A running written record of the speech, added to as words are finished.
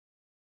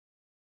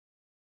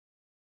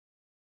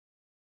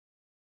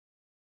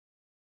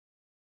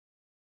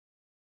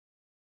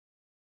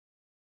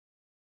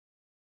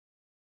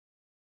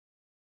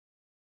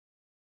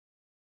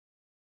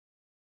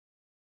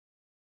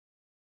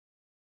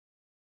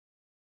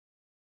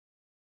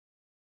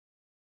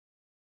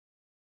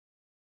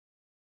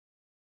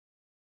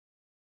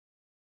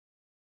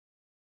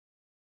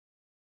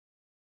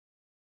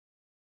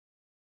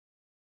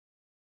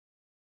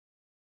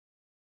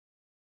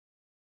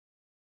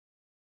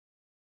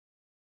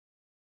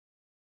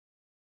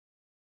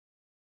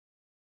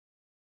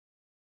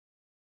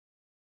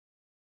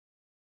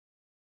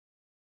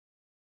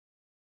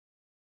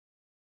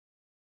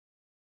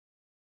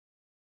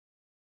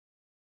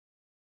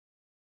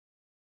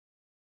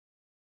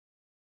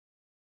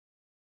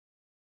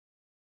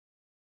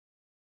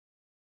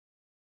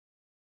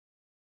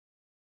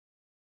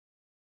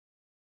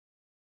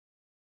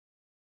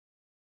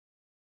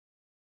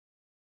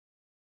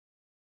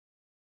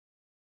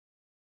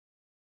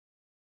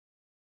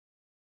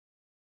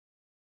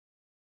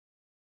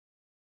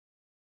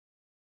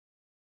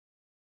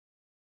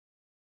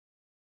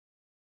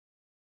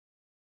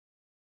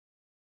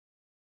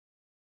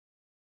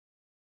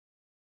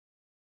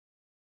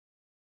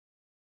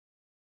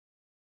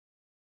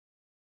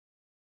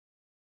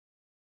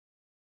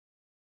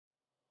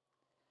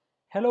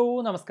Hello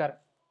നമസ്കാരം.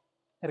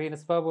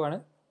 റീനസ് ബാബുവാണ്.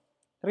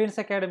 റീനസ്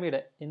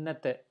അക്കാഡമിയുടെ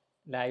ഇന്നത്തെ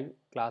live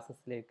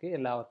ക്ലാസ്സസിലേക്ക്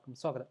എല്ലാവർക്കും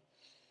സ്വാഗതം.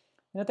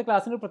 ഇന്നത്തെ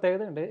ക്ലാസ്സിന് ഒരു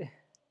പ്രത്യേകത ഉണ്ട്.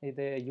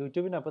 ഇത്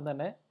യൂട്യൂബിനൊപ്പം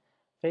തന്നെ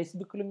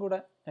ഫേസ്ബുക്കിലും കൂടെ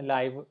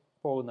ലൈവ്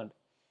പോകുന്നുണ്ട്.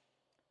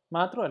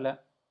 മാത്രമല്ല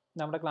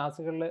നമ്മുടെ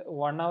ക്ലാസ്സുകളിൽ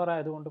 1 hour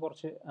ആയതുകൊണ്ട്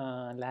കുറച്ച്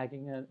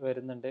ലാഗിങ്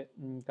വരുന്നുണ്ട്.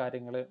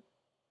 കാര്യങ്ങൾ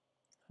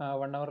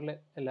 1 hourൽ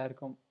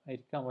എല്ലാവർക്കും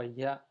ഇരിക്കാൻ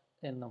വയ്യ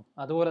എന്നും,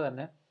 അതുപോലെ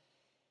തന്നെ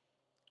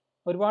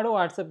ഒരുപാട്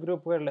വാട്സപ്പ്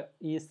ഗ്രൂപ്പുകളിൽ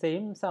ഈ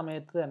സെയിം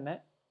സമയത്ത് തന്നെ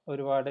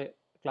ഒരുപാട്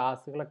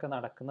ക്ലാസ്സുകളൊക്കെ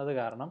നടക്കുന്നത്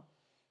കാരണം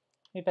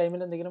ഈ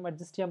ടൈമിൽ എന്തെങ്കിലും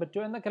അഡ്ജസ്റ്റ് ചെയ്യാൻ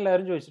പറ്റുമോ എന്നൊക്കെ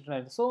എല്ലാവരും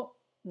ചോദിച്ചിട്ടുണ്ടായിരുന്നു. സോ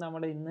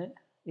നമ്മൾ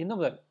ഇന്ന്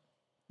മുതൽ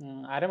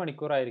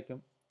അരമണിക്കൂറായിരിക്കും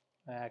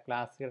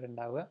ക്ലാസ്സുകൾ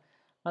ഉണ്ടാവുക.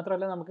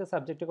 മാത്രമല്ല നമുക്ക്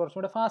സബ്ജക്റ്റ്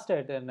കുറച്ചും കൂടെ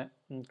ഫാസ്റ്റായിട്ട് തന്നെ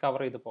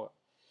കവർ ചെയ്ത് പോകാം.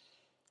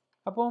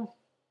 അപ്പോൾ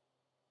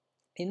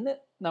ഇന്ന്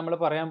നമ്മൾ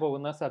പറയാൻ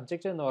പോകുന്ന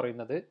സബ്ജക്റ്റ് എന്ന്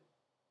പറയുന്നത്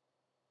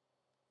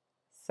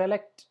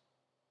സെലക്ട്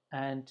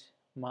ആൻഡ്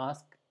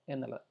മാസ്ക്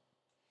എന്നുള്ളത്.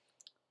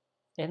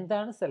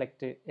 എന്താണ്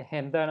സെലക്ട്,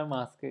 എന്താണ്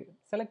മാസ്ക്?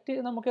 സെലക്ട്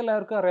നമുക്ക്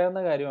എല്ലാവർക്കും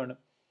അറിയാവുന്ന കാര്യമാണ്.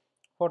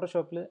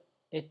 ഫോട്ടോഷോപ്പിൽ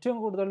ഏറ്റവും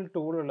കൂടുതൽ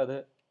ടൂൾ ഉള്ളത്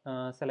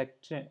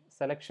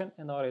സെലക്ഷൻ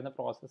എന്ന് പറയുന്ന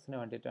പ്രോസസ്സിന്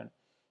വേണ്ടിയിട്ടാണ്.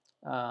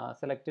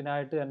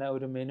 സെലക്റ്റിനായിട്ട് തന്നെ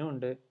ഒരു മെനു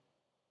ഉണ്ട്.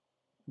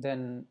 ദെൻ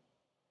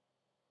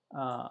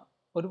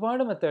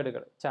ഒരുപാട്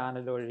മെത്തേഡുകൾ,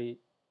 ചാനൽ വഴി,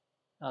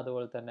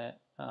 അതുപോലെ തന്നെ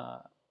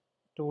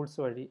ടൂൾസ്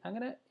വഴി,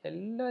 അങ്ങനെ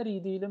എല്ലാ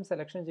രീതിയിലും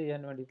സെലക്ഷൻ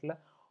ചെയ്യാൻ വേണ്ടിയിട്ടുള്ള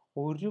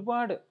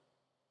ഒരുപാട്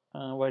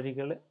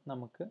വഴികൾ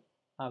നമുക്ക്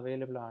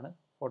അവൈലബിൾ ആണ്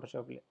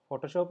ഫോട്ടോഷോപ്പിൽ.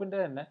 ഫോട്ടോഷോപ്പിൻ്റെ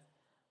തന്നെ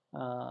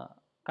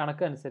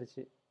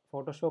കണക്കനുസരിച്ച്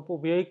ഫോട്ടോഷോപ്പ്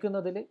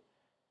ഉപയോഗിക്കുന്നതിൽ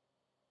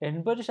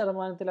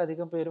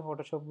 80% പേര്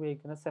ഫോട്ടോഷോപ്പ്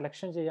ഉപയോഗിക്കുന്നത്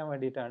സെലക്ഷൻ ചെയ്യാൻ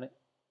വേണ്ടിയിട്ടാണ്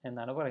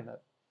എന്നാണ് പറയുന്നത്.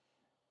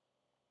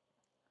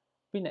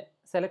 പിന്നെ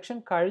സെലക്ഷൻ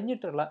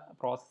കഴിഞ്ഞിട്ടുള്ള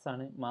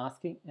പ്രോസസ്സാണ്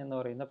മാസ്കിംഗ് എന്ന്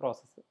പറയുന്ന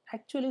പ്രോസസ്സ്.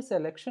 ആക്ച്വലി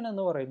സെലക്ഷൻ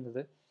എന്ന്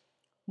പറയുന്നത്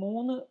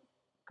 3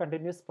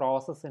 കണ്ടിന്യൂസ്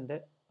പ്രോസസ്സിൻ്റെ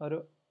ഒരു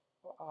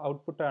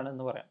ഔട്ട്പുട്ടാണ്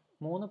എന്ന് പറയാം.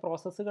 3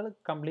 പ്രോസസ്സുകൾ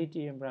കംപ്ലീറ്റ്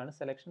ചെയ്യുമ്പോഴാണ്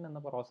സെലക്ഷൻ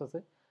എന്ന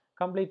പ്രോസസ്സ്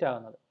കംപ്ലീറ്റ്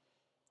ആകുന്നത്.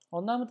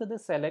 ഒന്നാമത്തേത്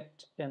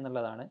സെലക്ട്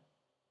എന്നുള്ളതാണ്,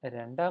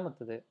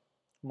 രണ്ടാമത്തേത്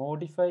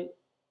മോഡിഫൈ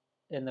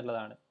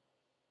എന്നുള്ളതാണ്,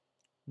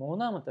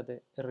 മൂന്നാമത്തേത്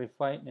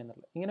റിഫൈൻ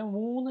എന്നുള്ളത്. ഇങ്ങനെ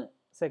 3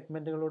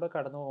 സെഗ്മെൻറ്റുകളിലൂടെ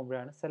കടന്നു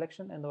പോകുമ്പോഴാണ്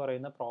സെലക്ഷൻ എന്ന്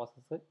പറയുന്ന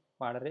പ്രോസസ്സ്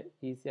വളരെ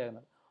ഈസി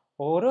ആകുന്നത്.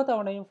 ഓരോ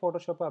തവണയും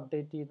ഫോട്ടോഷോപ്പ്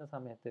അപ്ഡേറ്റ് ചെയ്യുന്ന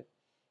സമയത്ത്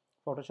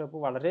ഫോട്ടോഷോപ്പ്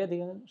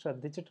വളരെയധികം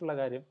ശ്രദ്ധിച്ചിട്ടുള്ള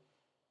കാര്യം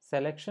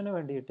സെലക്ഷന്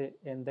വേണ്ടിയിട്ട്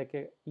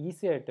എന്തൊക്കെ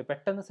ഈസി ആയിട്ട്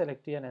പെട്ടെന്ന്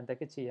സെലക്ട് ചെയ്യാൻ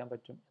എന്തൊക്കെ ചെയ്യാൻ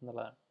പറ്റും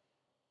എന്നുള്ളതാണ്.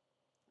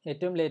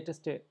 ഏറ്റവും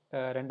ലേറ്റസ്റ്റ്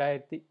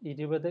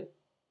 2020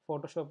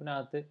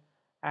 ഫോട്ടോഷോപ്പിനകത്ത്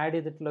ആഡ്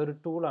ചെയ്തിട്ടുള്ള ഒരു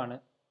ടൂളാണ്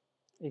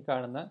ഈ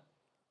കാണുന്ന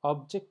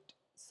ഒബ്ജക്റ്റ്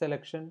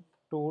സെലക്ഷൻ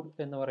ടൂൾ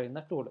എന്ന് പറയുന്ന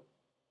tool.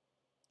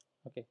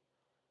 Okay,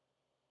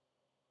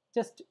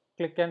 just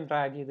click and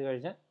drag ചെയ്ത്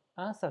കഴിഞ്ഞാൽ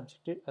ആ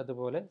സബ്ജക്റ്റ്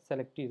അതുപോലെ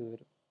സെലക്ട് ചെയ്ത്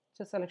വരും.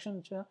 പക്ഷേ സെലക്ഷൻ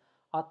എന്ന് വെച്ചാൽ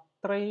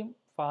അത്രയും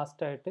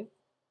ഫാസ്റ്റായിട്ട്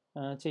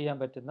ചെയ്യാൻ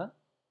പറ്റുന്ന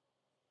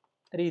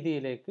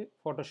രീതിയിലേക്ക്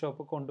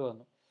ഫോട്ടോഷോപ്പ്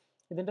കൊണ്ടുവന്നു.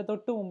 ഇതിൻ്റെ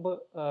തൊട്ട് മുമ്പ്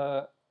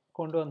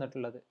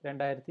കൊണ്ടുവന്നിട്ടുള്ളത്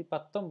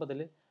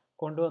 2019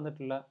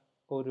 കൊണ്ടുവന്നിട്ടുള്ള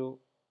ഒരു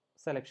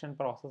സെലക്ഷൻ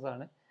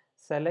പ്രോസസ്സാണ്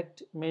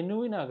സെലക്ട്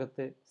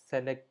മെനുവിനകത്ത്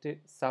സെലക്ട്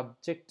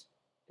സബ്ജക്റ്റ്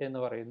എന്ന്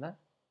പറയുന്ന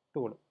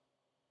ടൂൾ.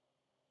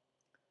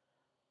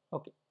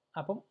 ഓക്കെ,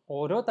 അപ്പം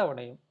ഓരോ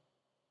തവണയും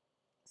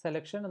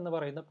സെലക്ഷൻ എന്ന്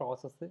പറയുന്ന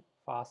പ്രോസസ്സ്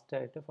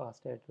ഫാസ്റ്റായിട്ട്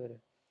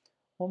വരും.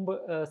 മുമ്പ്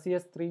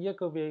CS3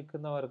 ഒക്കെ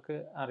ഉപയോഗിക്കുന്നവർക്ക്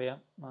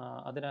അറിയാം,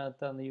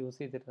 അതിനകത്ത് അന്ന് യൂസ്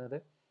ചെയ്തിരുന്നത്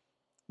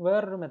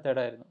വേറൊരു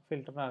മെത്തേഡായിരുന്നു.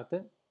 ഫിൽറ്ററിനകത്ത്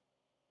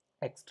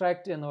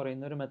എക്സ്ട്രാക്റ്റ് എന്ന്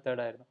പറയുന്ന ഒരു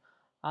മെത്തേഡായിരുന്നു.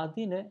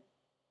 അതിന്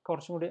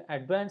കുറച്ചും കൂടി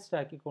അഡ്വാൻസ്ഡ്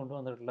ആക്കി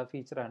കൊണ്ടുവന്നിട്ടുള്ള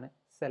ഫീച്ചറാണ്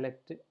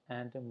സെലക്ട്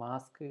ആൻഡ്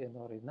മാസ്ക് എന്ന്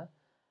പറയുന്ന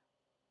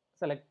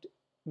സെലക്ട്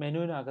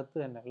മെനുവിനകത്ത്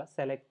തന്നെയുള്ള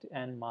സെലക്ട്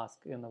ആൻഡ്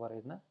മാസ്ക് എന്ന്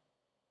പറയുന്ന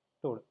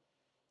ടൂൾ.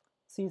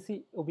 CC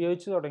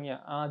ഉപയോഗിച്ച് തുടങ്ങിയ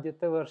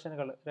ആദ്യത്തെ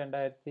വേർഷനുകൾ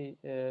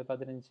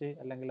 2015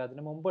 അല്ലെങ്കിൽ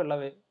അതിന് മുമ്പുള്ള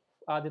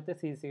ആദ്യത്തെ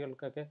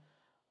CCകൾക്കൊക്കെ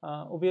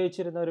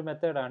ഉപയോഗിച്ചിരുന്ന ഒരു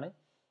മെത്തേഡാണ്.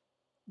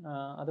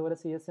 അതുപോലെ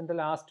CS-ൻ്റെ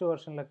ലാസ്റ്റ്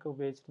വേർഷനിലൊക്കെ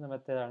ഉപയോഗിച്ചിരുന്ന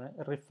മെത്തേഡാണ്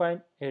റിഫൈൻ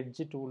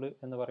എഡ്ജ് ടൂൾ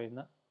എന്ന്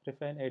പറയുന്ന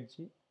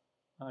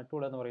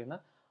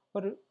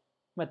ഒരു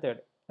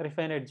മെത്തേഡ്.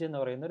 റിഫൈൻ എഡ്ജ് എന്ന്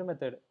പറയുന്ന ഒരു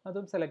മെത്തേഡ്,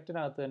 അതും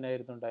സെലക്റ്റിനകത്ത് തന്നെ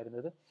ആയിരുന്നു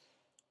ഉണ്ടായിരുന്നത്.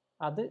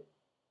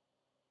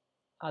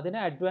 അതിനെ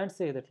അഡ്വാൻസ്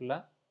ചെയ്തിട്ടുള്ള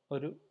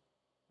ഒരു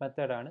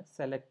മെത്തേഡാണ്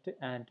സെലക്ട്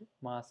ആൻഡ്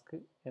മാസ്ക്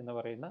എന്ന്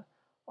പറയുന്ന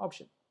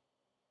ഓപ്ഷൻ.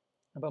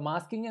 അപ്പോൾ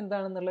മാസ്കിങ്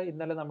എന്താണെന്നുള്ള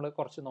ഇന്നലെ നമ്മൾ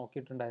കുറച്ച്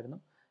നോക്കിയിട്ടുണ്ടായിരുന്നു.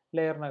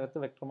 ലെയറിനകത്ത്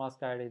വെക്ടർ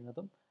മാസ്ക് ആഡ്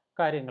ചെയ്യുന്നതും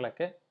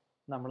കാര്യങ്ങളൊക്കെ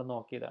നമ്മൾ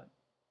നോക്കിയതാണ്.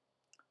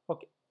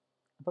 ഓക്കെ,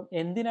 അപ്പം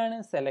എന്തിനാണ്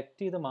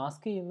സെലക്ട് ചെയ്ത്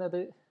മാസ്ക്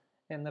ചെയ്യുന്നത്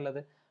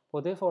എന്നുള്ളത്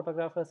പൊതുവെ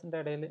ഫോട്ടോഗ്രാഫേഴ്സിൻ്റെ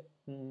ഇടയിൽ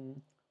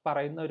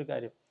പറയുന്ന ഒരു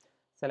കാര്യം.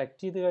 സെലക്ട്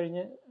ചെയ്ത്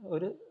കഴിഞ്ഞ്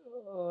ഒരു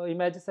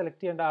ഇമേജ് സെലക്ട്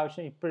ചെയ്യേണ്ട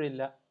ആവശ്യം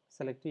ഇപ്പോഴില്ല,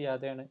 സെലക്ട്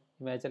ചെയ്യാതെയാണ്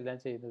ഇമേജ് എല്ലാം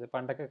ചെയ്യുന്നത്.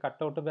 പണ്ടൊക്കെ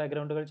കട്ടൗട്ട്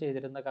ബാക്ക്ഗ്രൗണ്ടുകൾ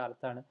ചെയ്തിരുന്ന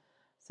കാലത്താണ്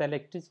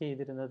സെലക്ട്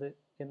ചെയ്തിരുന്നത്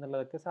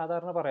എന്നുള്ളതൊക്കെ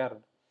സാധാരണ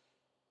പറയാറുണ്ട്.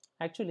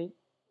 ആക്ച്വലി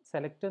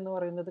സെലക്ട് എന്ന്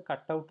പറയുന്നത്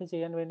കട്ടൗട്ട്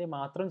ചെയ്യാൻ വേണ്ടി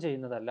മാത്രം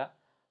ചെയ്യുന്നതല്ല.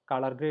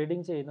 കളർ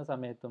ഗ്രേഡിങ് ചെയ്യുന്ന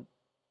സമയത്തും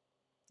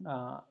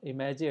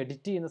ഇമേജ്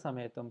എഡിറ്റ് ചെയ്യുന്ന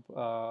സമയത്തും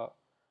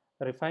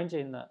റിഫൈൻ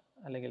ചെയ്യുന്ന,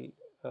 അല്ലെങ്കിൽ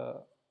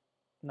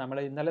നമ്മൾ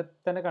ഇന്നലെ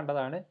തന്നെ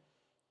കണ്ടതാണ്,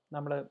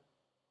 നമ്മൾ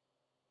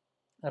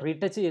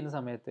റീടച്ച് ചെയ്യുന്ന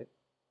സമയത്ത്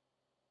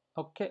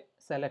ഒക്കെ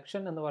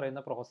സെലക്ഷൻ എന്ന്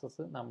പറയുന്ന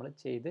പ്രോസസ്സ് നമ്മൾ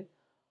ചെയ്ത്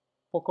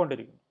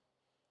പൊയ്ക്കൊണ്ടിരിക്കുന്നു.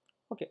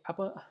 ഓക്കെ,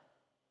 അപ്പോൾ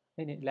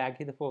ഇനി ലാഗ്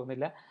ചെയ്ത്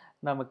പോകുന്നില്ല,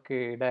 നമുക്ക്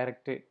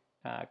ഡയറക്റ്റ്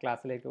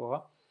ക്ലാസ്സിലേക്ക്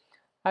പോവാം.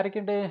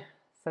 ആരൊക്കെയുണ്ട്?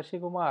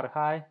 Sasikumar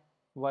hi,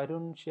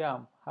 Varun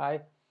Shyam hi.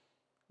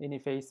 ഇനി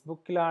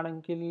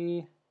ഫേസ്ബുക്കിലാണെങ്കിൽ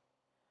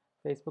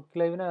ഫേസ്ബുക്ക്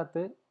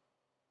ലൈവിനകത്ത്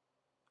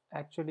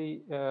ആക്ച്വലി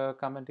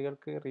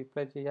കമൻറ്റുകൾക്ക്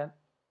റീപ്ലൈ ചെയ്യാൻ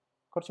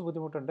കുറച്ച്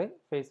ബുദ്ധിമുട്ടുണ്ട്.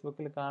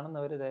 ഫേസ്ബുക്കിൽ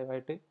കാണുന്നവർ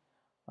ദയവായിട്ട്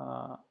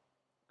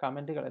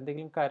കമൻറ്റുകൾ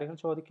എന്തെങ്കിലും കാര്യങ്ങൾ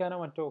ചോദിക്കാനോ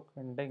മറ്റോ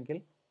ഉണ്ടെങ്കിൽ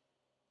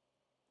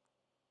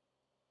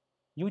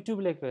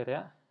യൂട്യൂബിലേക്ക് വരിക.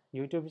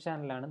 യൂട്യൂബ്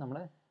ചാനലാണ് നമ്മൾ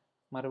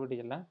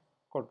മറുപടിയെല്ലാം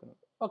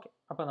കൊടുക്കുന്നത്. ഓക്കെ,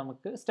 അപ്പോൾ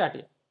നമുക്ക് സ്റ്റാർട്ട്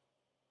ചെയ്യാം.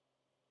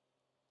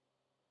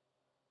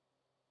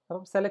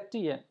 അപ്പം സെലക്ട്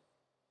ചെയ്യാൻ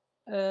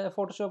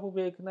ഫോട്ടോഷോപ്പ്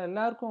ഉപയോഗിക്കുന്ന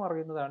എല്ലാവർക്കും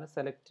അറിയുന്നതാണ്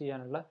സെലക്ട്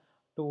ചെയ്യാനുള്ള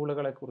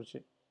ടൂളുകളെക്കുറിച്ച്.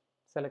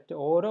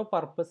 ഓരോ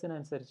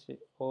പർപ്പസിനനുസരിച്ച്,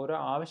 ഓരോ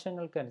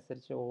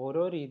ആവശ്യങ്ങൾക്കനുസരിച്ച്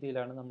ഓരോ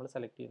രീതിയിലാണ് നമ്മൾ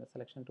സെലക്ട് ചെയ്യുന്നത്.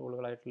 സെലക്ഷൻ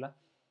ടൂളുകളായിട്ടുള്ള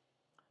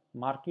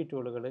മാർക്കി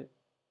ടൂളുകൾ,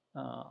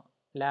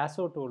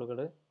 ലാസോ ടൂളുകൾ,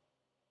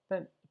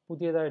 ദെൻ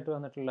പുതിയതായിട്ട്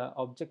വന്നിട്ടുള്ള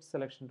object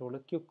selection tool,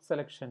 quick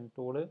selection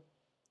tool,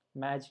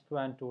 magic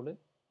van tool.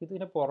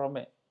 ഇതിന്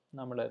പുറമെ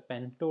നമ്മൾ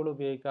പെൻ ടൂൾ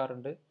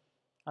ഉപയോഗിക്കാറുണ്ട്,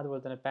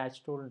 അതുപോലെ തന്നെ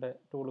പാച്ച്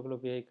ടൂളുകൾ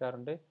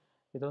ഉപയോഗിക്കാറുണ്ട്.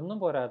 ഇതൊന്നും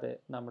പോരാതെ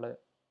നമ്മൾ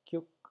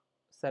ക്വിക്ക്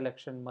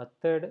സെലക്ഷൻ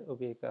മെത്തേഡ്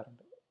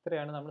ഉപയോഗിക്കാറുണ്ട്.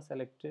 ഇത്രയാണ് നമ്മൾ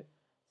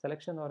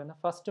സെലക്ഷൻ എന്ന് പറയുന്ന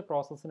ഫസ്റ്റ്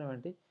പ്രോസസ്സിന്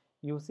വേണ്ടി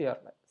യൂസ്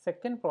ചെയ്യാറുള്ളത്.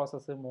 സെക്കൻഡ്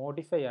പ്രോസസ്സ്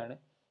മോഡിഫൈ ആണ്.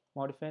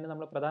 മോഡിഫൈന്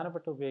നമ്മൾ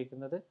പ്രധാനപ്പെട്ട്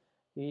ഉപയോഗിക്കുന്നത്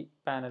ഈ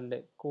പാനലിൽ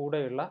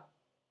കൂടെയുള്ള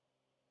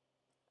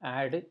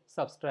add,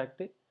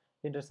 subtract,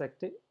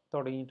 intersect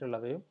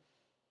തുടങ്ങിയിട്ടുള്ളവയും.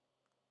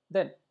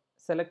 Then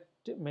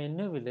select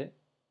മെനുവിൽ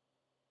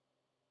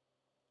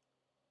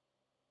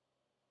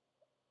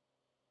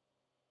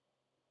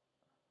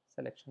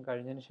സെലക്ഷൻ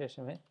കഴിഞ്ഞതിന്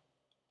ശേഷമേ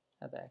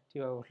അത്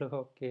ആക്റ്റീവ് ആവുള്ളൂ.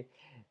 ഓക്കെ,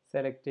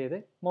 സെലക്ട് ചെയ്ത്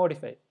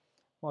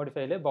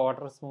മോഡിഫൈയിൽ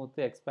ബോർഡർ,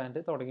 സ്മൂത്ത്, എക്സ്പാൻഡ്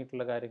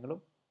തുടങ്ങിയിട്ടുള്ള കാര്യങ്ങളും,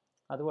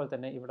 അതുപോലെ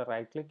തന്നെ ഇവിടെ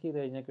റൈറ്റ് ക്ലിക്ക് ചെയ്ത്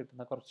കഴിഞ്ഞാൽ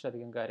കിട്ടുന്ന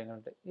കുറച്ചധികം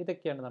കാര്യങ്ങളുണ്ട്.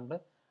 ഇതൊക്കെയാണ് നമ്മൾ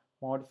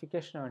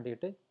മോഡിഫിക്കേഷന്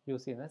വേണ്ടിയിട്ട്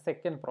യൂസ് ചെയ്യുന്നത്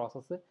സെക്കൻഡ്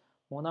പ്രോസസ്സ്.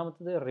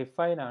 മൂന്നാമത്തത്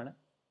റിഫൈൻ ആണ്.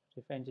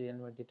 റിഫൈൻ ചെയ്യാൻ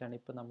വേണ്ടിയിട്ടാണ്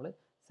ഇപ്പോൾ നമ്മൾ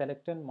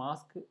സെലക്ട് ആൻഡ്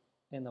മാസ്ക്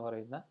എന്ന്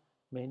പറയുന്ന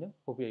മെനു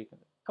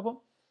ഉപയോഗിക്കുന്നത്. അപ്പം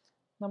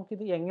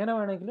നമുക്കിത് എങ്ങനെ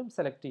വേണമെങ്കിലും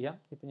സെലക്ട് ചെയ്യാം.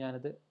 ഇപ്പം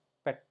ഞാനിത്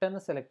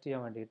പെട്ടെന്ന് സെലക്ട്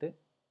ചെയ്യാൻ വേണ്ടിയിട്ട്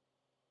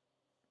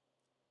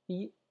ഈ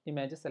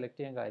ഇമേജ് സെലക്ട്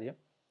ചെയ്യാൻ കാര്യം,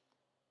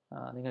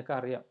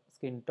 നിങ്ങൾക്കറിയാം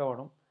സ്കിൻ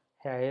ടോണും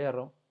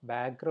ഹെയറും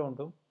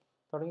ബാക്ക്ഗ്രൗണ്ടും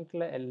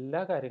തുടങ്ങിയിട്ടുള്ള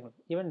എല്ലാ കാര്യങ്ങളും,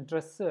 ഈവൻ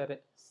ഡ്രസ്സ് വരെ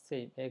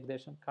സെയിം,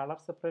 ഏകദേശം കളർ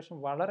സെപ്പറേഷൻ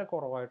വളരെ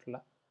കുറവായിട്ടുള്ള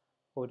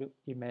ഒരു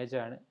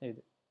ഇമേജാണ്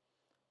ഇത്.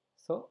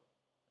 സോ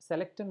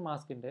സെലക്ട് ആൻഡ്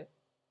മാസ്കിൻ്റെ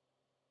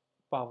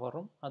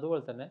പവറും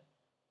അതുപോലെ തന്നെ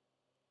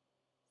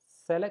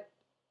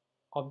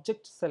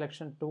ഒബ്ജക്റ്റ്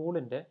സെലക്ഷൻ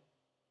ടൂളിൻ്റെ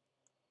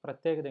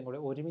പ്രത്യേകതയും കൂടെ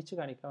ഒരുമിച്ച്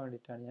കാണിക്കാൻ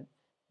വേണ്ടിയിട്ടാണ് ഞാൻ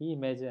ഈ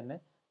ഇമേജ് തന്നെ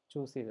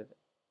ചൂസ് ചെയ്തത്.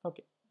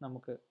 ഓക്കെ,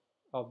 നമുക്ക്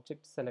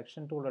ഒബ്ജക്റ്റ്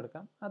സെലക്ഷൻ ടൂൾ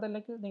എടുക്കാം,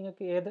 അതല്ലെങ്കിൽ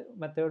നിങ്ങൾക്ക് ഏത്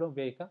മെത്തേഡും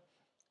ഉപയോഗിക്കാം.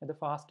 ഇത്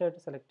ഫാസ്റ്റായിട്ട്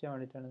സെലക്ട് ചെയ്യാൻ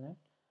വേണ്ടിയിട്ടാണ് ഞാൻ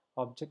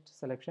ഒബ്ജക്റ്റ്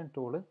സെലക്ഷൻ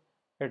ടൂൾ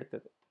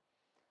എടുത്തത്.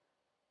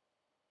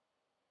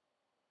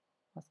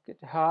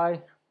 ഹായ്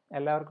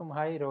എല്ലാവർക്കും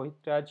hi.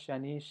 Rohit Raj,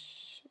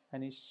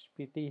 Aneesh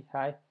P T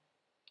hi.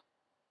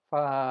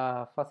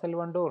 Fasal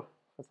Wandoor,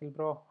 Fasal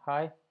bro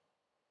hi.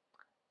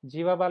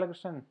 ജീവ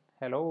ബാലകൃഷ്ണൻ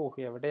ഹലോ,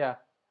 എവിടെയാ?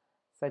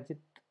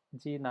 Sajith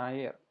G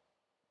Nair,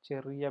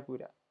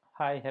 ചെറിയപുര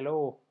hi hello.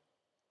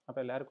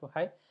 അപ്പോൾ എല്ലാവർക്കും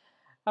ഹായ്.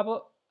 അപ്പോൾ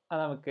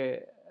നമുക്ക്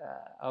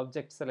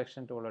ഒബ്ജക്റ്റ്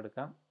സെലക്ഷൻ ടൂൾ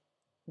എടുക്കാം.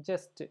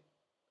 ജസ്റ്റ്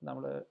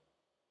നമ്മൾ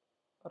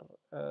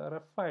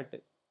റഫായിട്ട്,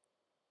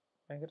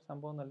 ഭയങ്കര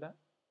സംഭവമൊന്നുമല്ല,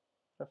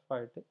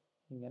 റഫായിട്ട്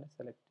ഇങ്ങനെ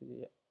സെലക്ട്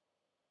ചെയ്യാം.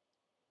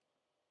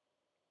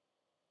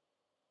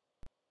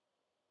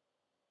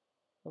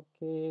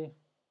 ഓക്കെ,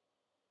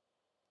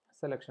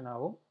 സെലക്ഷൻ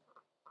ആവും.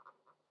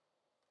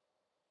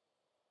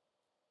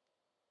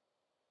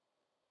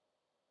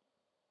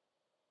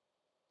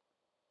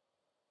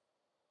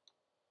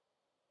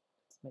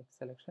 Make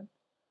selection.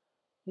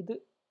 ഇത്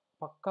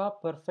പക്കാ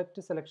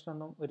പെർഫെക്റ്റ് സെലക്ഷൻ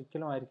ഒന്നും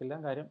ഒരിക്കലും ആയിരിക്കില്ല.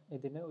 കാര്യം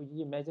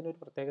ഈ ഇമേജിന് ഒരു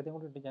പ്രത്യേകതയും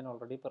കൂടി ഉണ്ട്, ഞാൻ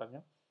ഓൾറെഡി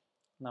പറഞ്ഞു.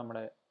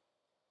 നമ്മുടെ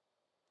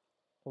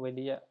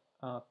വലിയ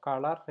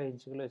കളർ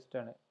റേഞ്ചുകൾ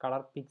വെച്ചിട്ടാണ്,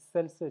 കളർ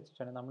പിക്സൽസ്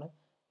വെച്ചിട്ടാണ് നമ്മൾ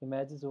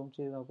ഇമേജ് സൂം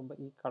ചെയ്ത് നോക്കുമ്പോൾ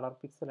ഈ കളർ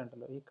പിക്സൽ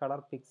ഉണ്ടല്ലോ, ഈ കളർ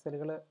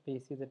പിക്സലുകൾ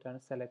ബേസ് ചെയ്തിട്ടാണ്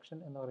സെലക്ഷൻ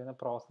എന്ന് പറയുന്ന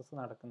പ്രോസസ്സ്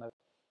നടക്കുന്നത്.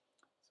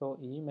 സോ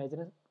ഈ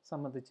ഇമേജിനെ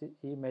സംബന്ധിച്ച്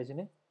ഈ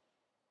ഇമേജിന്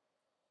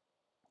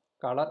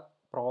കളർ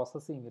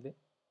പ്രോസസ്സിങ്ങിൽ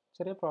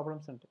ചെറിയ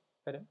പ്രോബ്ലംസ് ഉണ്ട്.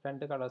 കാര്യം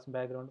രണ്ട് കളേഴ്സും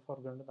ബാക്ക്ഗ്രൗണ്ട്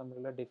ഫോർഗ്രൗണ്ടും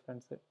തമ്മിലുള്ള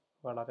ഡിഫറൻസ്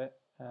വളരെ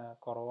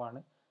കുറവാണ്.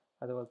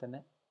 അതുപോലെ തന്നെ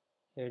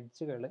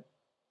എഡ്ജുകൾ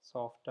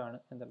സോഫ്റ്റാണ്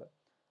എന്നുള്ളത്.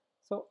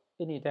 സോ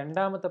ഇനി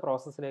രണ്ടാമത്തെ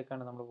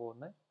പ്രോസസ്സിലേക്കാണ് നമ്മൾ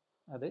പോകുന്നത്.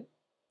 അത്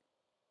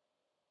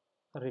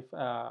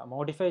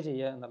മോഡിഫൈ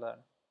ചെയ്യുക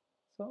എന്നുള്ളതാണ്.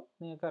 സോ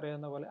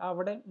നിങ്ങൾക്കറിയാവുന്ന പോലെ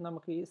അവിടെ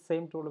നമുക്ക് ഈ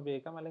സെയിം ടൂൾ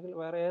ഉപയോഗിക്കാം, അല്ലെങ്കിൽ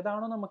വേറെ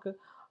ഏതാണോ നമുക്ക്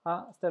ആ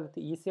സ്ഥലത്ത്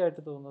ഈസി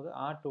ആയിട്ട് തോന്നുന്നത്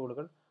ആ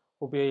ടൂളുകൾ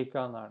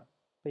ഉപയോഗിക്കാവുന്നതാണ്.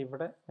 അപ്പോൾ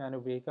ഇവിടെ ഞാൻ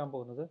ഉപയോഗിക്കാൻ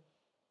പോകുന്നത്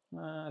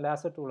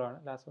ലാസോ ടൂളാണ്.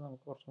 ലാസോ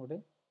നമുക്ക് കുറച്ചും കൂടി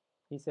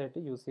ഈസി ആയിട്ട്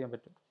യൂസ് ചെയ്യാൻ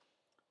പറ്റും.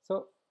 സോ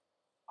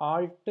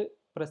ആൾട്ട്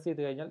പ്രസ്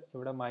ചെയ്ത് കഴിഞ്ഞാൽ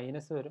ഇവിടെ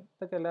മൈനസ് വരും.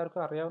 ഇതൊക്കെ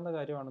എല്ലാവർക്കും അറിയാവുന്ന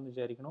കാര്യമാണെന്ന്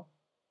വിചാരിക്കണു.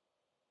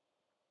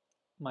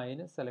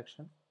 മൈനസ്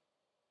സെലക്ഷൻ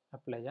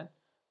അപ്ലൈ ചെയ്യാൻ,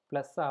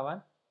 പ്ലസ് ആവാൻ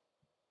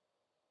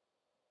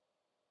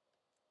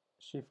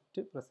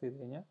ഷിഫ്റ്റ് പ്രസ് ചെയ്ത്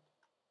കഴിഞ്ഞാൽ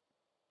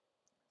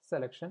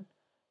സെലക്ഷൻ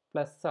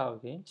പ്ലസ്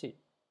ആവുകയും ചെയ്യും.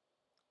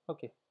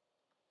 ഓക്കെ,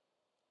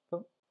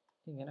 അപ്പം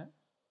ഇങ്ങനെ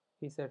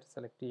ഈസി ആയിട്ട്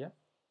സെലക്ട് ചെയ്യാം.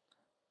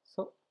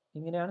 സോ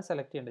ഇങ്ങനെയാണ്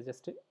സെലക്ട് ചെയ്യേണ്ടത്.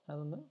 ജസ്റ്റ്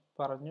അതൊന്ന്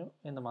പറഞ്ഞു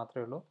എന്ന്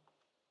മാത്രമേ ഉള്ളൂ.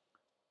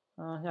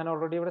 ഞാൻ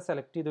ഓൾറെഡി ഇവിടെ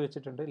സെലക്ട് ചെയ്ത്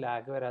വെച്ചിട്ടുണ്ട്.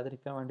 ലാഗ്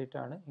വരാതിരിക്കാൻ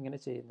വേണ്ടിയിട്ടാണ് ഇങ്ങനെ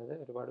ചെയ്യുന്നത്.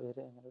 ഒരുപാട്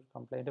പേര് അങ്ങനെ ഒരു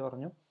കംപ്ലൈൻറ്റ്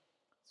പറഞ്ഞു.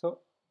 സോ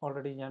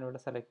ഓൾറെഡി ഞാനിവിടെ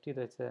സെലക്ട് ചെയ്ത്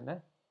വെച്ച് തന്നെ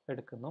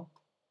എടുക്കുന്നു.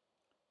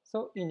 സോ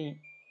ഇനി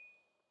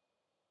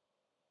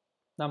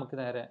നമുക്ക്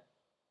നേരെ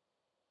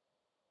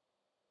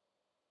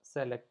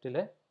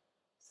സെലക്റ്റിലെ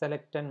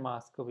സെലക്ട് ആൻഡ്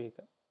മാസ്ക്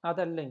ഉപയോഗിക്കാം.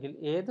 അതല്ലെങ്കിൽ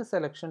ഏത്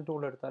സെലക്ഷൻ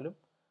ടൂൾ എടുത്താലും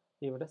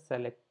ഇവിടെ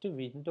സെലക്ട്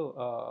വിൻഡോ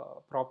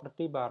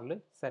പ്രോപ്പർട്ടി ബാറിൽ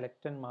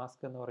സെലക്ട് ആൻഡ്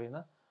മാസ്ക് എന്ന് പറയുന്ന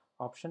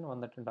ഓപ്ഷൻ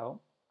വന്നിട്ടുണ്ടാവും.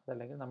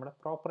 അതല്ലെങ്കിൽ നമ്മുടെ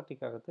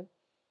പ്രോപ്പർട്ടിക്കകത്ത്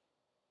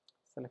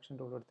സെലക്ഷൻ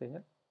ടൂൾ എടുത്തു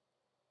കഴിഞ്ഞാൽ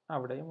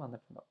അവിടെയും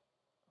വന്നിട്ടുണ്ടാവും.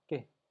 Okay,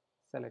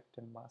 select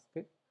and mask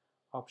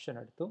option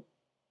എടുത്തു.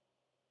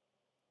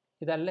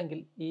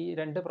 ഇതല്ലെങ്കിൽ ഈ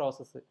രണ്ട്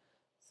process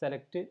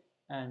select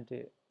and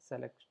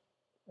select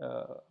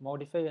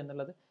modify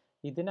എന്നുള്ളത്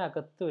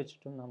ഇതിനകത്ത്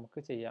വെച്ചിട്ടും നമുക്ക്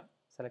ചെയ്യാം.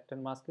 Select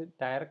and mask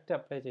direct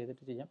apply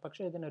ചെയ്തിട്ട് ചെയ്യാം.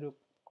 പക്ഷേ ഇതിനൊരു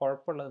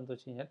കുഴപ്പമുള്ളത് എന്താ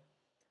വെച്ച് കഴിഞ്ഞാൽ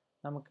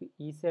നമുക്ക്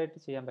ഈസി ആയിട്ട്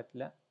ചെയ്യാൻ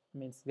പറ്റില്ല.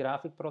 മീൻസ്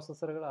ഗ്രാഫിക്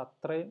പ്രോസസ്സറുകൾ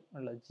അത്രയും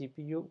ഉള്ള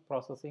GPU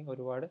പ്രോസസ്സിങ്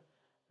ഒരുപാട്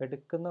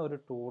എടുക്കുന്ന ഒരു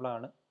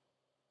ടൂളാണ്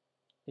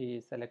ഈ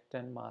സെലക്ട്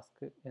ആൻഡ്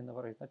മാസ്ക് എന്ന്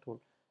പറയുന്ന ടൂൾ.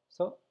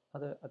 സോ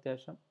അത്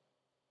അത്യാവശ്യം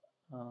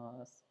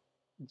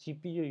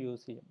GPU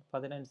യൂസ് ചെയ്യും. അപ്പം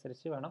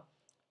അതിനനുസരിച്ച് വേണം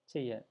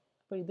ചെയ്യാൻ.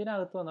 അപ്പോൾ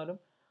ഇതിനകത്ത് വന്നാലും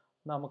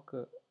നമുക്ക്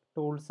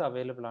ടൂൾസ്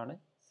അവൈലബിൾ ആണ്.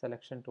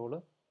 Selection tool,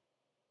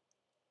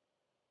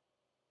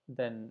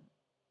 then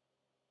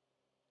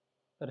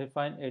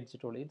refine edge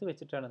tool. ഇത്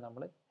വെച്ചിട്ടാണ്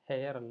നമ്മൾ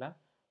ഹെയർ എല്ലാം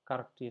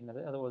കറക്റ്റ് ചെയ്യുന്നത്.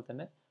 അതുപോലെ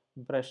തന്നെ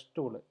ബ്രഷ്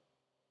ടൂള്,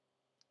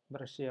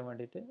 ബ്രഷ് ചെയ്യാൻ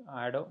വേണ്ടിയിട്ട്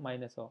ആഡോ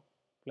മൈനസോ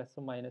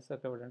പ്ലസും മൈനസും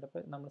ഒക്കെ ഇവിടെ ഉണ്ട്.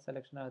 അപ്പോൾ നമ്മൾ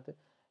സെലക്ഷനകത്ത്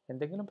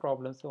എന്തെങ്കിലും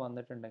പ്രോബ്ലംസ്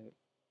വന്നിട്ടുണ്ടെങ്കിൽ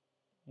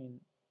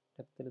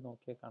ഡെപ്തിൽ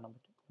നോക്കിയാൽ കാണാൻ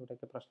പറ്റും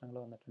ഇവിടെയൊക്കെ പ്രശ്നങ്ങൾ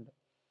വന്നിട്ടുണ്ട്.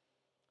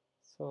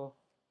 സോ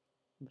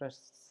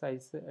ബ്രഷ്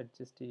സൈസ്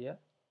അഡ്ജസ്റ്റ് ചെയ്യുക.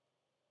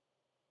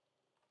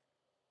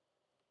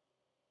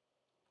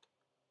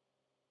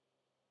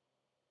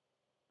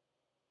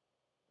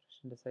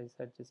 ബ്രഷിൻ്റെ സൈസ്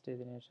അഡ്ജസ്റ്റ്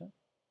ചെയ്തതിനു ശേഷം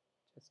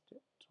ജസ്റ്റ്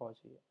ഡ്രോ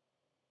ചെയ്യുക.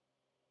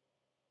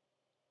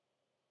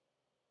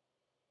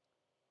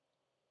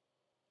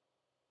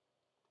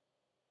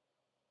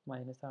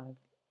 മൈനസ്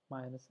ആണെങ്കിൽ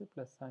മൈനസ്,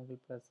 പ്ലസ് ആണെങ്കിൽ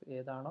പ്ലസ്,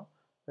 ഏതാണോ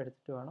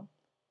എടുത്തിട്ട് വേണം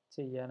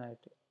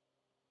ചെയ്യാനായിട്ട്.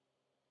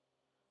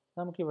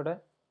 നമുക്കിവിടെ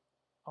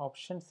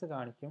ഓപ്ഷൻസ്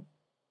കാണിക്കും.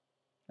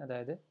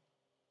 അതായത്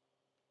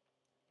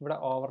ഇവിടെ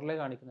ഓവർലേ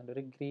കാണിക്കുന്നുണ്ട്,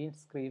 ഒരു ഗ്രീൻ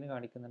സ്ക്രീൻ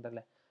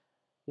കാണിക്കുന്നുണ്ടല്ലേ.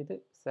 ഇത്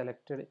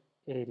സെലക്റ്റഡ്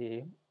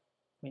ഏരിയയും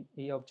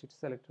ഈ ഒബ്ജക്റ്റ്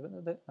സെലക്റ്റഡ്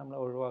ഇത് നമ്മൾ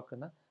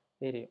ഒഴിവാക്കുന്ന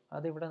ഏരിയയും.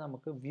 അതിവിടെ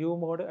നമുക്ക് വ്യൂ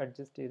മോഡ്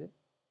അഡ്ജസ്റ്റ് ചെയ്ത്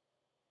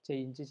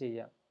ചേഞ്ച്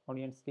ചെയ്യാം.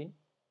 ഓണിയൻ സ്കീൻ,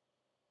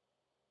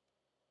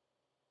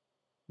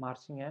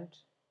 മാർച്ചിങ് ആൻഡ്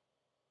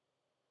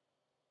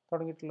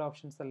തുടങ്ങിയിട്ടുള്ള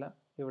ഓപ്ഷൻസ് എല്ലാം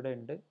ഇവിടെ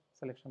ഉണ്ട്.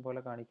 സെലക്ഷൻ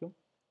പോലെ കാണിക്കും,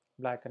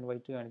 ബ്ലാക്ക് ആൻഡ്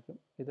വൈറ്റ് കാണിക്കും.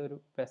 ഇതൊരു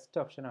ബെസ്റ്റ്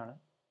ഓപ്ഷനാണ്.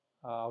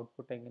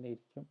 ഔട്ട്പുട്ട് എങ്ങനെ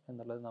ഇരിക്കും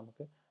എന്നുള്ളത്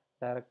നമുക്ക്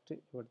ഡയറക്റ്റ്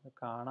ഇവിടുന്ന്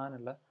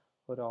കാണാനുള്ള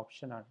ഒരു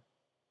ഓപ്ഷനാണ്.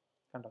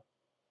 കണ്ടോ,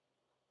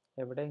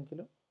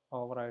 എവിടെയെങ്കിലും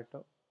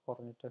ഓവറായിട്ടോ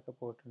കുറഞ്ഞിട്ടൊക്കെ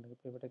പോയിട്ടുണ്ടെങ്കിൽ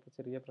ഇപ്പോൾ ഇവിടെയൊക്കെ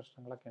ചെറിയ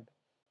പ്രശ്നങ്ങളൊക്കെ ഉണ്ട്.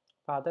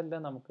 അപ്പോൾ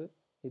അതെല്ലാം നമുക്ക്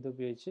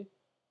ഇതുപയോഗിച്ച്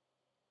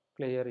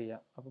ക്ലിയർ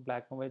ചെയ്യാം. അപ്പോൾ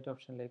ബ്ലാക്ക് ആൻഡ് വൈറ്റ്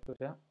ഓപ്ഷനിലേക്ക്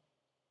വരിക,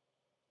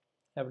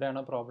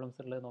 എവിടെയാണോ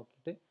പ്രോബ്ലംസ് ഉള്ളത്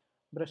നോക്കിയിട്ട്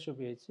ബ്രഷ്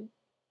ഉപയോഗിച്ച്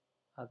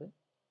അത്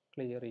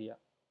ക്ലിയർ ചെയ്യാം.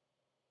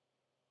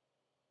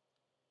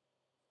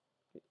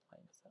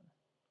 മൈനസ് ആണ്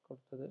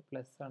കൊടുത്തത്,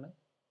 പ്ലസ് ആണ്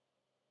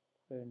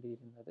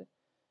വേണ്ടിയിരുന്നത്.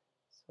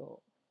 സോ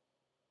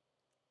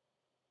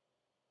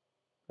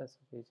പ്ലസ്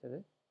ഉപയോഗിച്ചത്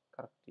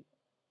കറക്റ്റ് ചെയ്യാം.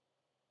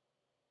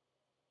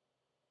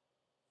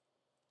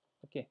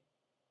 ഓക്കെ,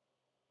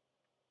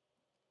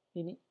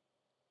 ഇനി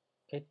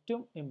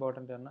ഏറ്റവും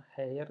ഇമ്പോർട്ടൻ്റ് ആണ്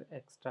ഹെയർ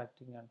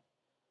എക്സ്ട്രാക്റ്റിംഗ് ആണ്.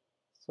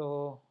 സോ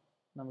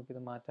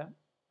നമുക്കിത് മാറ്റാം.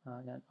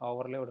 ഞാൻ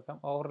ഓവർലേ കൊടുക്കാം.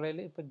 ഓവർലേയിൽ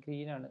ഇപ്പോൾ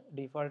ഗ്രീനാണ്,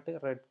 ഡിഫോൾട്ട്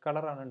റെഡ്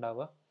കളറാണ്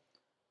ഉണ്ടാവുക.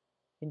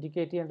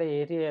 ഇൻഡിക്കേറ്റ് ചെയ്യേണ്ട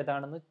ഏരിയ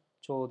ഏതാണെന്ന്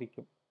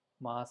ചോദിക്കും.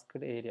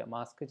 മാസ്ക്ഡ് ഏരിയ,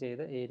 മാസ്ക്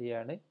ചെയ്ത ഏരിയ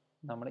ആണ്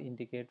നമ്മൾ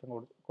ഇൻഡിക്കേറ്റർ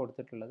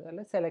കൊടുത്തിട്ടുള്ളത്.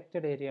 അല്ലെ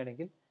സെലക്റ്റഡ് ഏരിയ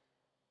ആണെങ്കിൽ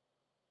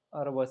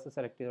റിവേഴ്സ്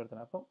സെലക്ട് ചെയ്ത്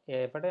കൊടുക്കണം. അപ്പം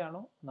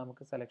എവിടെയാണോ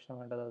നമുക്ക് സെലക്ഷൻ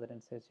വേണ്ടത്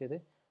അതിനനുസരിച്ച് ഇത്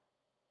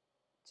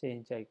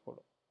ചേഞ്ച്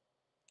ആയിക്കോളും.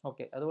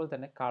 ഓക്കെ, അതുപോലെ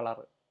തന്നെ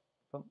കളറ്.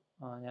 ഇപ്പം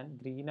ഞാൻ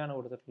ഗ്രീനാണ്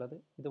കൊടുത്തിട്ടുള്ളത്.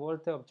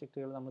 ഇതുപോലത്തെ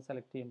ഒബ്ജക്റ്റുകൾ നമ്മൾ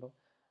സെലക്ട് ചെയ്യുമ്പോൾ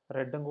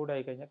റെഡും കൂടെ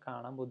ആയിക്കഴിഞ്ഞാൽ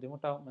കാണാൻ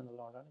ബുദ്ധിമുട്ടാവും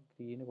എന്നുള്ളതുകൊണ്ടാണ്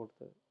ഗ്രീന്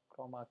കൊടുത്തത്.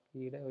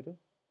 ക്രോമാക്കിയുടെ ഒരു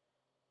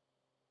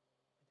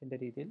ഇതിൻ്റെ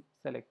രീതിയിൽ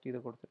സെലക്ട് ചെയ്ത്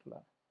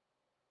കൊടുത്തിട്ടുള്ളതാണ്.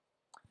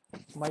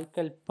 മൈക്ക്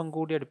അല്പം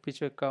കൂടി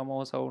അടുപ്പിച്ച് വെക്കാമോ?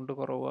 സൗണ്ട്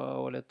കുറവ്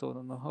പോലെ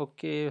തോന്നുന്നു.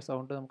 ഓക്കെ,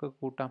 സൗണ്ട് നമുക്ക്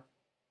കൂട്ടാം.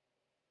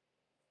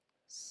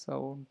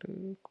 സൗണ്ട്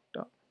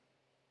കൂട്ടാം.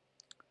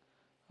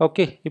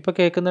 ഓക്കെ, ഇപ്പോൾ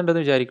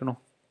കേൾക്കുന്നുണ്ടെന്ന് വിചാരിക്കണു.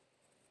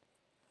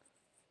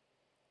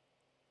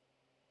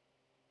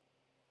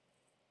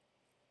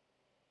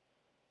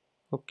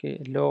 Okay,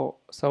 law,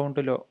 sound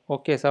law.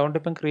 Okay, sound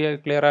ഇപ്പം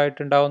ക്ലിയർ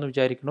ആയിട്ടുണ്ടാവുമെന്ന്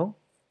വിചാരിക്കുന്നു.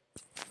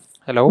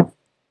 Hello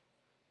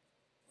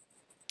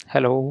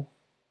hello.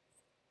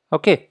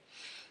 ഓക്കെ,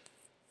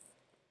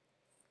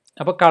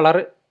 അപ്പോൾ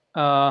കളറ്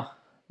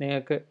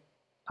നിങ്ങൾക്ക്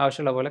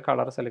ആവശ്യമുള്ള പോലെ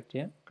കളർ സെലക്ട്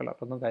ചെയ്യാം.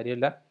 കളറൊന്നും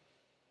കാര്യമില്ല.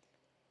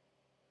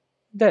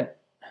 ദെൻ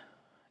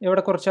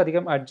ഇവിടെ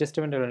കുറച്ചധികം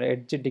അഡ്ജസ്റ്റ്മെൻറ്റുകളുണ്ട്.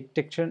 എഡ്ജ്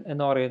ഡിറ്റക്ഷൻ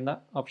എന്ന് പറയുന്ന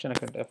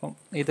ഓപ്ഷനൊക്കെ ഉണ്ട്. അപ്പം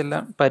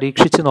ഇതെല്ലാം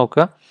പരീക്ഷിച്ച്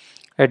നോക്കുക.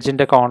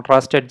 എഡ്ജിൻ്റെ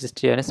കോൺട്രാസ്റ്റ്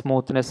അഡ്ജസ്റ്റ് ചെയ്യാൻ,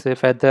 സ്മൂത്ത്നെസ്,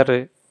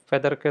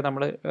 ഫെദർക്ക്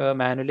നമ്മൾ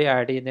മാനുവലി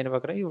ആഡ് ചെയ്യുന്നതിന്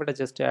പകരം ഇവിടെ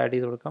ജസ്റ്റ് ആഡ്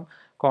ചെയ്ത് കൊടുക്കാം.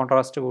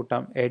 കോൺട്രാസ്റ്റ്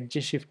കൂട്ടാം,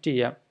 എഡ്ജ് ഷിഫ്റ്റ്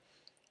ചെയ്യാം.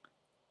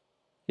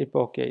 ഇപ്പോൾ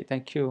okay,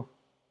 thank you.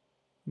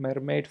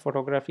 Mermaid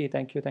photography,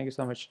 thank you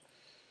so much.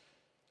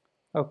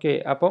 Okay,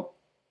 അപ്പം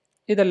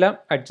ഇതെല്ലാം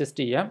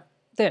അഡ്ജസ്റ്റ് ചെയ്യാം.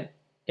 ദെൻ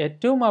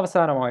ഏറ്റവും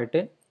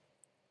അവസാനമായിട്ട്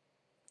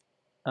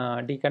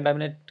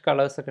ഡീകണ്ടാമിനേറ്റ്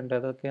കളേഴ്സൊക്കെ ഉണ്ട്.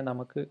 അതൊക്കെ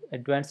നമുക്ക്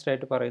അഡ്വാൻസ്ഡ്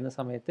ആയിട്ട് പറയുന്ന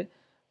സമയത്ത്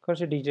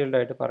കുറച്ച് ഡീറ്റെയിൽഡ്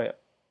ആയിട്ട് പറയാം.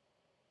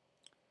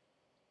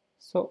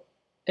 സോ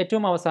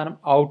ഏറ്റവും അവസാനം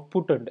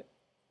ഔട്ട്പുട്ട് ഉണ്ട്.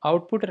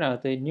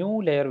 ഔട്ട്പുട്ടിനകത്ത് ന്യൂ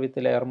ലെയർ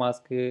വിത്ത് layer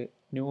mask,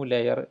 new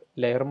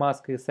layer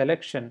mask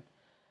selection,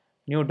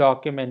 new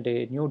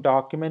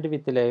document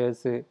വിത്ത്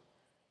ലെയേഴ്സ്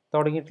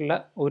തുടങ്ങിയിട്ടുള്ള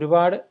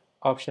ഒരുപാട്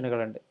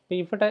ഓപ്ഷനുകളുണ്ട്. ഇപ്പോൾ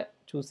ഇവിടെ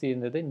ചൂസ്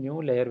ചെയ്യുന്നത് ന്യൂ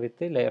ലെയർ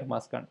വിത്ത് ലെയർ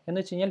മാസ്ക് ആണ്. എന്ന്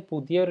വെച്ച് കഴിഞ്ഞാൽ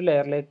പുതിയൊരു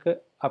ലെയറിലേക്ക്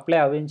അപ്ലൈ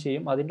ആവുകയും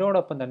ചെയ്യും,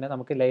 അതിൻ്റോടൊപ്പം തന്നെ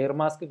നമുക്ക് ലെയർ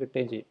മാസ്ക്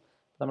കിട്ടുകയും ചെയ്യും.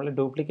 നമ്മൾ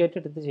ഡ്യൂപ്ലിക്കേറ്റ്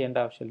എടുത്ത് ചെയ്യേണ്ട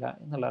ആവശ്യമില്ല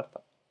എന്നുള്ള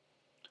അർത്ഥം.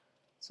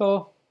 സോ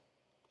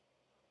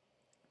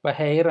ഇപ്പോൾ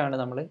ഹെയർ ആണ്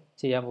നമ്മൾ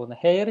ചെയ്യാൻ പോകുന്നത്.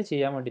 ഹെയർ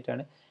ചെയ്യാൻ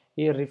വേണ്ടിയിട്ടാണ്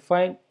ഈ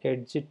റിഫൈൻ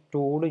എഡ്ജ്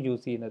ടൂൾ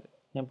യൂസ് ചെയ്യുന്നത്.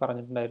 ഞാൻ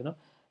പറഞ്ഞിട്ടുണ്ടായിരുന്നു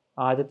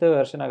ആദ്യത്തെ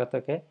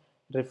വേർഷനകത്തൊക്കെ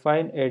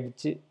റിഫൈൻ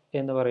എഡ്ജ്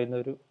എന്ന് പറയുന്ന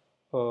ഒരു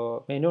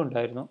മെനു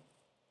ഉണ്ടായിരുന്നു.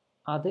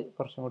 അത്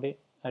കുറച്ചും കൂടി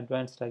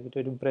അഡ്വാൻസ്ഡ് ആക്കിയിട്ട്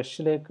ഒരു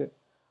ബ്രഷിലേക്ക്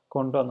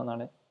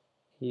കൊണ്ടുവന്നതാണ്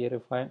ഈ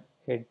റിഫൈൻ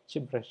എഡ്ജ്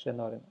ബ്രഷ്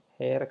എന്ന് പറയുന്നത്.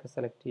 ഹെയർ ഒക്കെ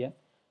സെലക്ട് ചെയ്യാൻ,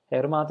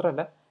 ഹെയർ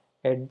മാത്രമല്ല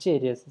എഡ്ജ്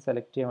ഏരിയസ്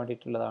സെലക്ട് ചെയ്യാൻ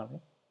വേണ്ടിയിട്ടുള്ളതാണ്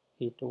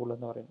ഈ ടൂൾ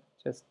എന്ന് പറയുന്നത്.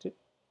 ജസ്റ്റ്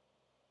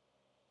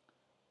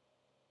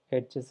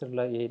എഡ്ജസ്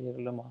ഉള്ള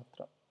ഏരിയകളിൽ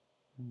മാത്രം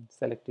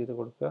സെലക്ട് ചെയ്ത്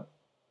കൊടുക്കുക.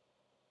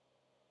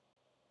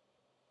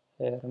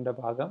 ഹെയറിൻ്റെ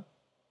ഭാഗം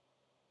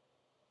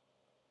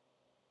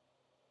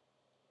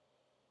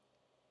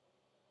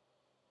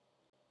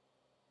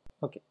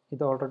ഓക്കെ,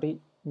 ഇത് ഓൾറെഡി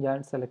ഞാൻ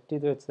സെലക്ട്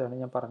ചെയ്ത് വെച്ചതാണ്.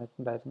 ഞാൻ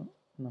പറഞ്ഞിട്ടുണ്ടായിരുന്നു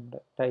നമ്മുടെ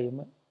ടൈം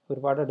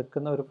ഒരുപാട്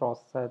എടുക്കുന്ന ഒരു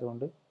പ്രോസസ്സ്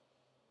ആയതുകൊണ്ട്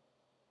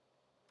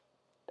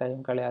ടൈം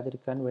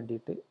കളയാതിരിക്കാൻ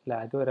വേണ്ടിയിട്ട്,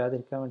 ലാഗ്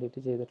വരാതിരിക്കാൻ വേണ്ടിയിട്ട്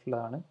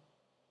ചെയ്തിട്ടുള്ളതാണ്.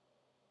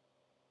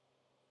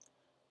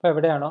 അപ്പോൾ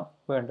എവിടെയാണോ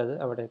വേണ്ടത്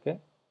അവിടെയൊക്കെ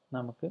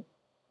നമുക്ക്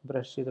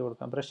ബ്രഷ് ചെയ്ത്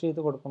കൊടുക്കാം. ബ്രഷ്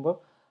ചെയ്ത് കൊടുക്കുമ്പോൾ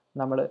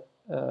നമ്മൾ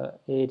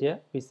ഏരിയ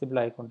വിസിബിൾ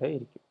ആയിക്കൊണ്ടേ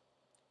ഇരിക്കും.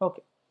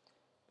 ഓക്കെ,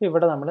 അപ്പോൾ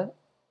ഇവിടെ നമ്മൾ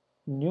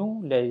ന്യൂ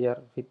ലെയർ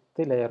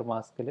വിത്ത് ലെയർ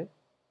മാസ്കിൽ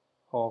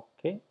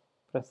ഓക്കെ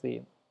പ്രസ്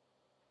ചെയ്യുന്നു.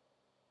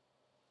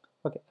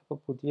 ഓക്കെ, അപ്പോൾ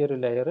പുതിയൊരു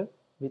ലെയർ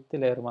വിത്ത്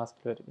ലെയർ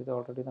മാസ്കിൽ വരും. ഇത്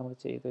ഓൾറെഡി നമ്മൾ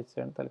ചെയ്ത്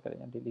വെച്ചാണ്. തൽക്കാലം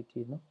ഞാൻ ഡിലീറ്റ്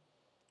ചെയ്യുന്നു.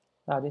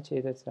 ആദ്യം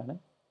ചെയ്ത് വെച്ചാണ്.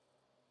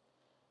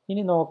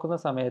 ഇനി നോക്കുന്ന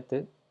സമയത്ത്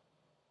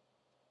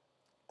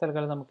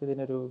തൽക്കാലം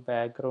നമുക്കിതിനൊരു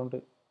ബാക്ക്ഗ്രൗണ്ട്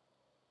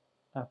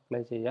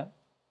അപ്ലൈ ചെയ്യാം.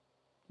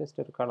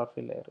 ജസ്റ്റ് ഒരു കളർ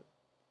ഫിൽ layer,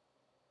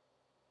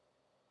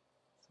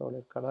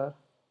 solid colour.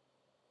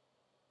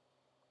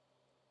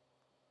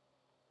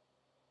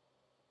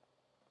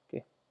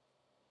 Okay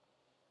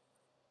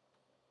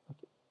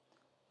okay,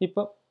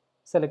 ഇപ്പോൾ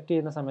സെലക്ട്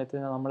ചെയ്യുന്ന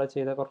സമയത്ത് നമ്മൾ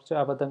ചെയ്ത കുറച്ച്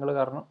അബദ്ധങ്ങൾ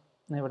കാരണം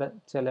ഇവിടെ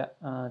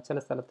ചില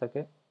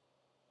സ്ഥലത്തൊക്കെ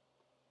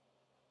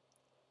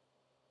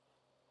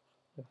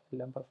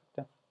എല്ലാം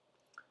പെർഫെക്റ്റ്.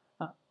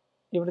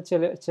 ഇവിടെ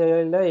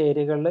ചില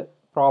ഏരിയകളിൽ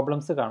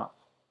പ്രോബ്ലംസ് കാണാം.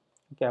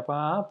 ഓക്കെ, അപ്പോൾ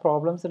ആ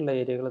പ്രോബ്ലംസ് ഉള്ള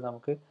ഏരിയകൾ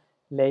നമുക്ക്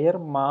ലെയർ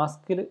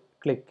മാസ്കിൽ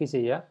ക്ലിക്ക്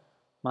ചെയ്യുക.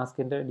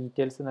 മാസ്കിൻ്റെ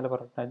ഡീറ്റെയിൽസ് എന്നല്ല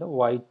പറഞ്ഞിട്ടുണ്ടായിരുന്നു.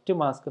 വൈറ്റ്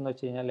മാസ്ക് എന്ന്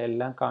വെച്ച് കഴിഞ്ഞാൽ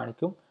എല്ലാം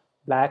കാണിക്കും,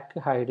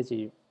 ബ്ലാക്ക് ഹൈഡ്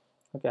ചെയ്യും.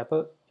 ഓക്കെ, അപ്പോൾ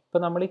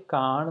ഇപ്പോൾ നമ്മൾ ഈ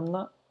കാണുന്ന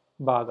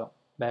ഭാഗം,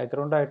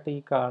 ബാക്ക്ഗ്രൗണ്ടായിട്ട്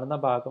ഈ കാണുന്ന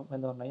ഭാഗം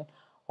എന്ന് പറഞ്ഞു കഴിഞ്ഞാൽ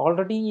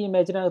ഓൾറെഡി ഈ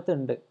ഇമേജിനകത്ത്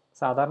ഉണ്ട്.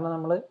 സാധാരണ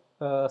നമ്മൾ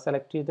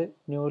സെലക്ട് ചെയ്ത്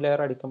ന്യൂ ലെയർ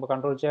അടിക്കുമ്പോൾ,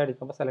 കൺട്രോൾ ജെ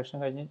അടിക്കുമ്പോൾ, സെലക്ഷൻ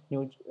കഴിഞ്ഞ്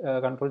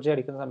കൺട്രോൾ ജെ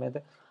അടിക്കുന്ന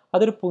സമയത്ത്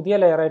അതൊരു പുതിയ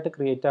ലെയറായിട്ട്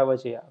ക്രിയേറ്റ് ആവുക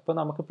ചെയ്യുക. അപ്പോൾ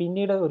നമുക്ക്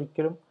പിന്നീട്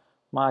ഒരിക്കലും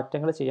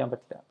മാറ്റങ്ങൾ ചെയ്യാൻ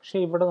പറ്റില്ല. പക്ഷേ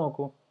ഇവിടെ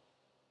നോക്കൂ,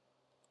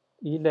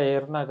 ഈ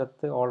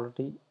ലെയറിനകത്ത്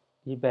ഓൾറെഡി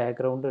ഈ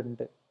ബാക്ക്ഗ്രൗണ്ട്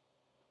ഉണ്ട്.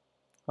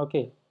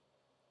 ഓക്കെ,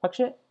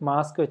 പക്ഷേ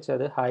മാസ്ക് വെച്ച്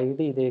അത് ഹൈഡ്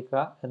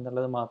ചെയ്തേക്കുക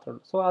എന്നുള്ളത് മാത്രമേ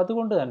ഉള്ളൂ. സോ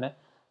അതുകൊണ്ട് തന്നെ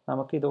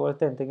നമുക്ക്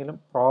ഇതുപോലത്തെ എന്തെങ്കിലും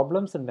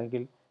പ്രോബ്ലംസ്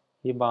ഉണ്ടെങ്കിൽ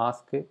ഈ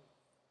മാസ്ക്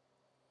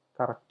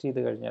കറക്റ്റ്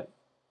ചെയ്ത് കഴിഞ്ഞാൽ,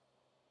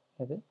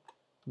 അത്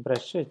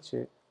ബ്രഷ് വെച്ച്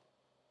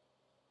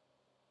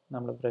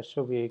നമ്മൾ ബ്രഷ്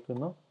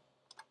ഉപയോഗിക്കുന്നു.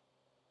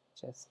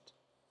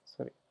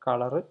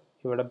 കളറ്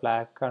ഇവിടെ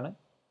ബ്ലാക്ക് ആണ്.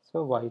 സോ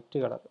വൈറ്റ്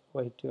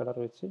കളർ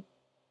വെച്ച്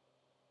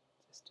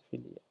ജസ്റ്റ്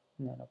ഫിൽ ചെയ്യാം.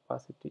 ഞാൻ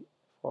ഒപ്പാസിറ്റി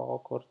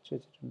കുറച്ച്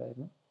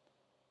വെച്ചിട്ടുണ്ടായിരുന്നു.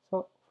 സോ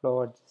ഫ്ലോ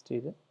അഡ്ജസ്റ്റ്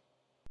ചെയ്ത്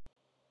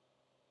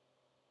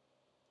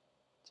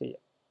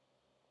ചെയ്യാം.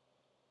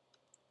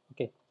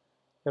 ഓക്കെ,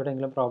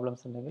 എവിടെയെങ്കിലും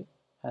പ്രോബ്ലംസ് ഉണ്ടെങ്കിൽ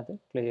അത്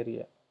ക്ലിയർ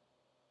ചെയ്യാം.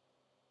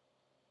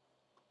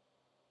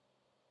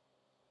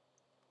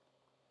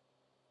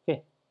 ഓക്കെ,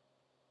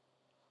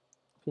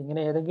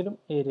 ഇങ്ങനെ ഏതെങ്കിലും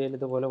ഏരിയയിൽ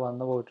ഇതുപോലെ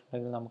വന്നു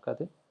പോയിട്ടുണ്ടെങ്കിൽ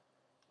നമുക്കത്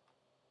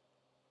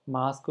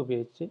മാസ്ക്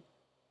ഉപയോഗിച്ച്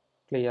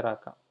ക്ലിയർ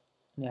ആക്കാം.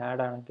 ഇനി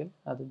ആഡ് ആണെങ്കിൽ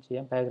അതും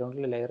ചെയ്യാം.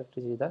 ബാക്ക്ഗ്രൗണ്ടിൽ ലെയർ ഇട്ട്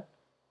ചെയ്താൽ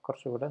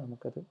കുറച്ചുകൂടെ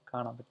നമുക്കത്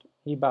കാണാൻ പറ്റും.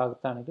 ഈ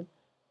ഭാഗത്താണെങ്കിൽ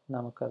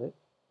നമുക്കത്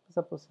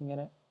സപ്പോസ്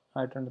ഇങ്ങനെ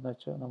ആയിട്ടുണ്ടെന്ന്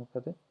വെച്ചാൽ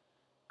നമുക്കത്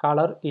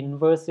കളർ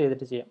ഇൻവേഴ്സ്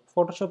ചെയ്തിട്ട് ചെയ്യാം.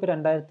 ഫോട്ടോഷോപ്പ്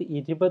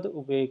 2020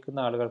 ഉപയോഗിക്കുന്ന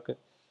ആളുകൾക്ക്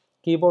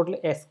കീബോർഡിൽ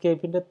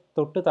എസ്കേപ്പിൻ്റെ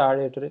തൊട്ട്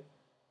താഴെയായിട്ടൊരു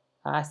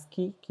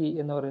ആസ്കി കീ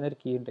എന്ന് പറയുന്നൊരു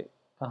കീ ഉണ്ട്.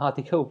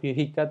 അധികം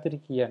ഉപയോഗിക്കാത്തൊരു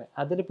കീയാണ്.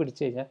 അതിൽ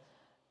പിടിച്ചു കഴിഞ്ഞാൽ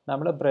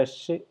നമ്മൾ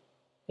ബ്രഷ്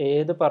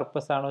ഏത്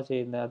പർപ്പസ് ആണോ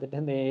ചെയ്യുന്നത് അതിൻ്റെ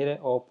നേരെ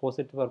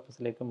ഓപ്പോസിറ്റ്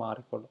പർപ്പസിലേക്ക്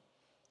മാറിക്കൊള്ളും.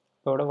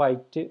 ഇപ്പോൾ ഇവിടെ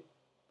വൈറ്റ്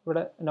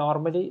ഇവിടെ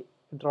നോർമലി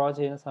ഡ്രോ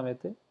ചെയ്യുന്ന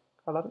സമയത്ത്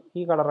കളർ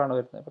ഈ കളറാണ്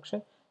വരുന്നത്. പക്ഷേ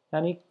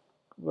ഞാൻ ഈ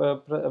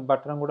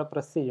ബട്ടണും കൂടെ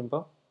പ്രസ്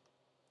ചെയ്യുമ്പോൾ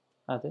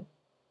അത്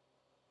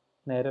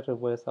നേരെ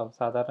റിവേഴ്സ് ആവും.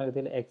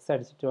 സാധാരണഗതിയിൽ എക്സ്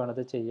അടിച്ചിട്ട് വേണം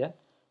അത് ചെയ്യാൻ.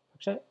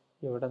 പക്ഷേ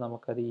ഇവിടെ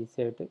നമുക്കത് ഈസി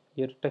ആയിട്ട്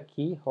ഈ ഒരൊറ്റ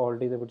കീ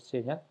ഹോൾഡ് ചെയ്ത് പിടിച്ച്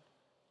കഴിഞ്ഞാൽ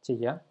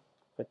ചെയ്യാൻ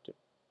പറ്റും.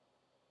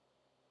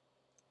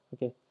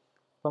 ഓക്കെ,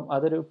 അപ്പം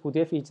അതൊരു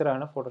പുതിയ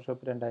ഫീച്ചറാണ്.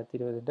 ഫോട്ടോഷോപ്പ്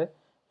 2020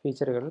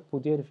 ഫീച്ചറുകളിൽ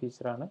പുതിയൊരു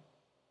ഫീച്ചറാണ്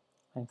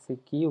മാക്സി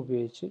കീ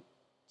ഉപയോഗിച്ച്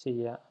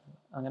ചെയ്യുക.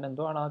 അങ്ങനെ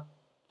എന്തോ ആണ് ആ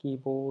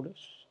കീബോർഡ്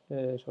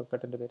ഷോർട്ട്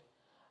കട്ടിൻ്റെ പേര്.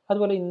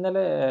 അതുപോലെ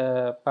ഇന്നലെ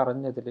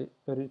പറഞ്ഞതിൽ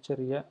ഒരു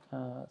ചെറിയ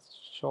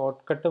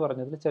ഷോർട്ട് കട്ട്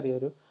പറഞ്ഞതിൽ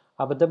ചെറിയൊരു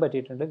അബദ്ധം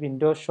പറ്റിയിട്ടുണ്ട്.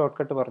 വിൻഡോസ് ഷോർട്ട്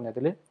കട്ട്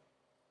പറഞ്ഞതിൽ.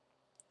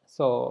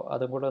 സോ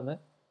അതും കൂടെ ഒന്ന്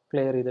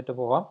ക്ലിയർ ചെയ്തിട്ട്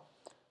പോവാം.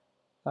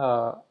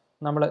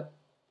 നമ്മൾ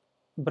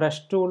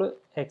ബ്രഷ് ടൂള്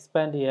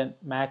എക്സ്പാൻഡ് ചെയ്യാൻ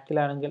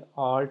മാക്കിലാണെങ്കിൽ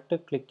ആൾട്ട്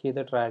ക്ലിക്ക്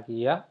ചെയ്ത് ഡ്രാഗ്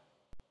ചെയ്യുക.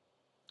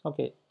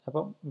 ഓക്കെ,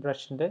 അപ്പം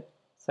ബ്രഷിൻ്റെ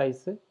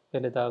സൈസ്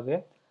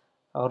വലുതാവുകയും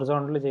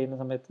ഹൊറിസോണ്ടൽ ചെയ്യുന്ന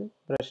സമയത്ത്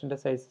ബ്രഷിൻ്റെ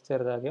സൈസ്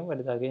ചെറുതാകുകയും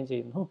വലുതാകുകയും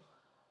ചെയ്യുന്നു.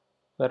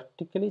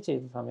 വെർട്ടിക്കലി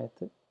ചെയ്യുന്ന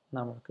സമയത്ത്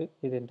നമുക്ക്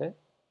ഇതിൻ്റെ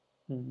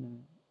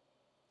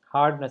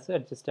ഹാർഡ്നെസ്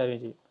അഡ്ജസ്റ്റ്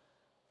ആവുകയും ചെയ്യും.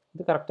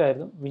 ഇത്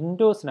കറക്റ്റായിരുന്നു.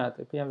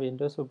 വിൻഡോസിനകത്ത് ഇപ്പോൾ ഞാൻ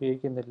വിൻഡോസ്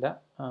ഉപയോഗിക്കുന്നില്ല,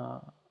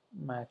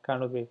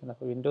 മാക്കാണ് ഉപയോഗിക്കുന്നത്.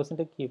 അപ്പോൾ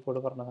വിൻഡോസിൻ്റെ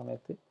കീബോർഡ് പറഞ്ഞ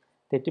സമയത്ത്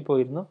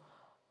തെറ്റിപ്പോയിരുന്നു.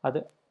 അത്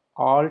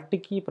ആൾട്ട്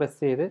കീ പ്രസ്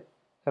ചെയ്ത്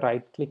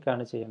റൈറ്റ്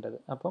ക്ലിക്കാണ് ചെയ്യേണ്ടത്.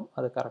 അപ്പം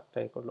അത് കറക്റ്റ്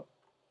ആയിക്കൊള്ളും.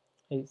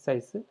 ഈ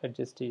സൈസ്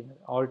അഡ്ജസ്റ്റ് ചെയ്യുന്നത്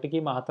ആൾട്ട് കീ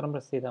മാത്രം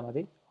പ്രസ് ചെയ്താൽ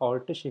മതി.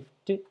 ആൾട്ട്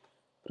ഷിഫ്റ്റ്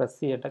പ്രസ്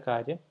ചെയ്യേണ്ട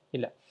കാര്യം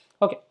ഇല്ല.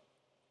 ഓക്കെ,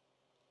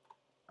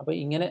 അപ്പോൾ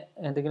ഇങ്ങനെ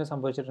എന്തെങ്കിലും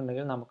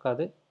സംഭവിച്ചിട്ടുണ്ടെങ്കിൽ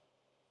നമുക്കത്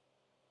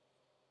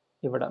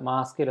ഇവിടെ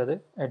മാസ്കിൽ അത്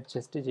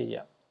അഡ്ജസ്റ്റ്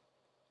ചെയ്യാം.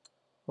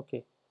 ഓക്കെ,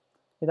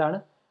 ഇതാണ്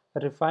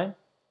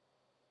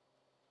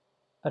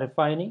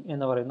റിഫൈനിങ്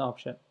എന്ന് പറയുന്ന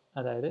ഓപ്ഷൻ.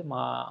 അതായത്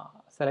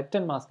സെലക്ട്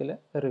ആൻഡ് മാസ്കിൽ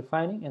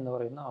റിഫൈനിങ് എന്ന്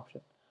പറയുന്ന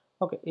ഓപ്ഷൻ.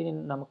 ഓക്കെ, ഇനി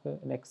നമുക്ക്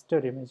നെക്സ്റ്റ്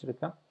ഒരു ഇമേജ്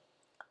എടുക്കാം.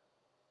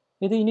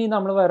 ഇത് ഇനി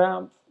നമ്മൾ വരാൻ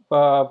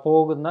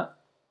പോകുന്ന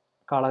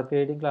കളർ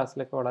ഗ്രേഡിംഗ്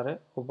ക്ലാസ്സിലൊക്കെ വളരെ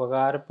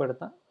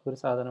ഉപകാരപ്പെടുന്ന ഒരു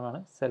സാധനമാണ്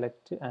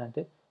സെലക്ട്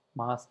ആൻഡ്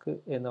മാസ്ക്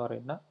എന്ന്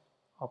പറയുന്ന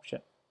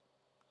ഓപ്ഷൻ.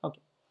 ഓക്കെ,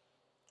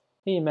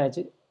 ഈ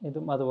ഇമേജ്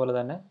ഇതും അതുപോലെ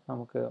തന്നെ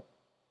നമുക്ക്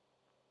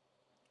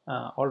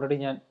ഓൾറെഡി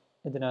ഞാൻ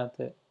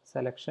ഇതിനകത്ത്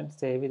സെലക്ഷൻ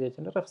സേവ് ചെയ്ത്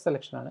വെച്ചിട്ടുണ്ട്. റഫ്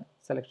സെലക്ഷനാണ്.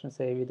 സെലക്ഷൻ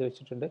സേവ് ചെയ്ത്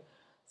വെച്ചിട്ടുണ്ട്.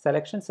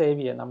 സെലക്ഷൻ സേവ്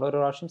ചെയ്യാൻ നമ്മളൊരു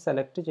പ്രാവശ്യം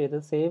സെലക്ട് ചെയ്ത്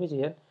സേവ്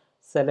ചെയ്യാൻ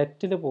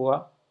സെലക്റ്റിൽ പോവുക.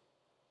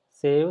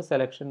 സേവ്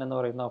സെലക്ഷൻ എന്ന്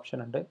പറയുന്ന ഓപ്ഷൻ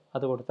ഉണ്ട്.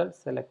 അത് കൊടുത്താൽ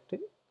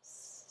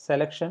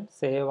സെലക്ഷൻ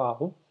സേവ്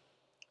ആവും.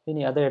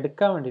 ഇനി അത്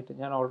എടുക്കാൻ വേണ്ടിയിട്ട്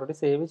ഞാൻ ഓൾറെഡി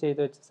സേവ്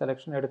ചെയ്ത് വെച്ച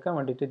സെലക്ഷൻ എടുക്കാൻ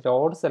വേണ്ടിയിട്ട്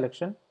ലോഡ്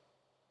സെലക്ഷൻ,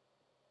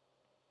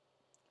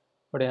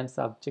 ഇവിടെ ഞാൻ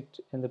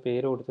സബ്ജക്റ്റ് എന്ന്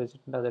പേര് കൊടുത്ത്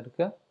വെച്ചിട്ടുണ്ട്,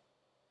 അതെടുക്കുക.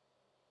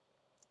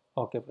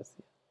 ഓക്കെ പ്രസ്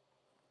ചെയ്യുക.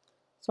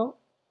 സോ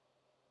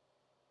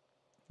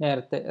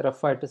നേരത്തെ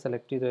റഫായിട്ട്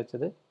സെലക്ട് ചെയ്ത്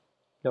വെച്ചത്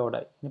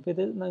ലോഡായി. ഇനിയിപ്പോൾ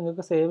ഇത്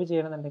നിങ്ങൾക്ക് സേവ്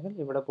ചെയ്യണമെന്നുണ്ടെങ്കിൽ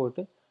ഇവിടെ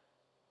പോയിട്ട്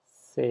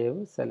സേവ്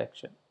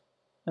സെലക്ഷൻ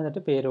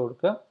എന്നിട്ട് പേര്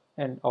കൊടുക്കുക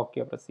ആൻഡ്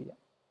ഓക്കെ പ്രസ് ചെയ്യുക.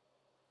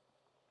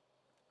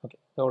 ഓക്കെ,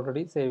 ഇത്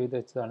ഓൾറെഡി സേവ് ചെയ്ത്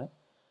വെച്ചതാണ്.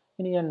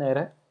 ഇനി ഞാൻ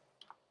നേരെ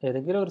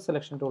ഏതെങ്കിലും ഒരു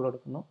സെലക്ഷൻ ടൂൾ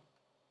എടുക്കുന്നു.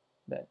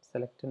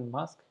 Select and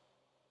mask.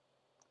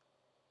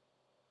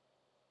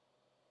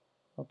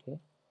 ഓക്കെ,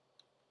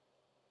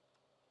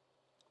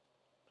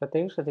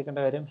 പ്രത്യേകം ശ്രദ്ധിക്കേണ്ട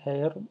കാര്യം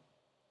ഹെയറും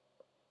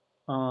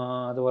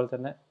അതുപോലെ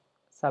തന്നെ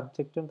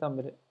സബ്ജക്റ്റും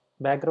തമ്മിൽ,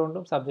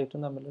 ബാക്ക്ഗ്രൗണ്ടും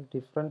സബ്ജക്റ്റും തമ്മിൽ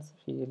ഡിഫറൻസ്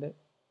ഫീൽ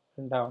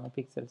ഉണ്ടാവണം.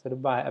 പിക്സൽസ് ഒരു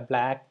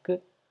ബ്ലാക്ക്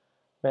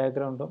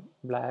ബാക്ക്ഗ്രൗണ്ടും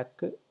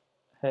ബ്ലാക്ക്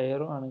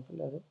ഹെയറും ആണെങ്കിൽ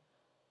അത്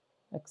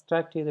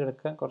എക്സ്ട്രാക്ട്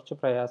ചെയ്തെടുക്കാൻ കുറച്ച്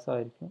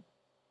പ്രയാസമായിരിക്കും.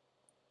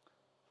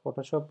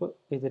 ഫോട്ടോഷോപ്പ്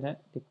ഇതിനെ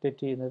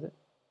ഡിക്റ്റേറ്റ് ചെയ്യുന്നത്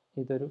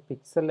ഇതൊരു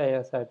പിക്സൽ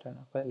ലെയേഴ്സ് ആയിട്ടാണ്.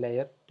 അപ്പോൾ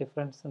ലെയർ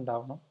ഡിഫറൻസ്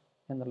ഉണ്ടാവണം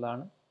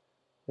എന്നുള്ളതാണ്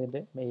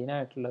ഇതിൻ്റെ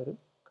മെയിനായിട്ടുള്ളൊരു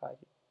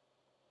കാര്യം.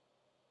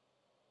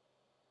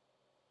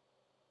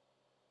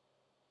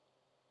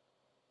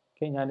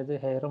 ഓക്കെ, ഞാനിത്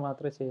ഹെയർ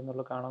മാത്രമേ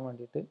ചെയ്യുന്നുള്ളൂ കാണാൻ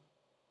വേണ്ടിയിട്ട്.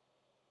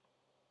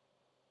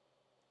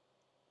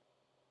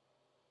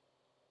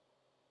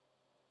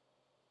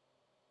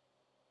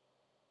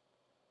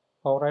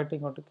 ഓവറായിട്ട്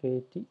ഇങ്ങോട്ട്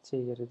കയറ്റി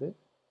ചെയ്യരുത്.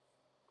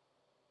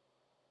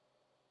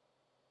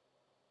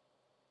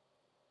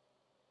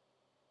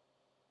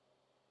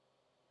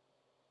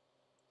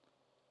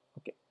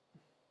 ഓക്കെ,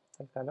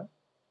 തൽക്കാലം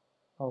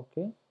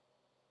ഓക്കെ.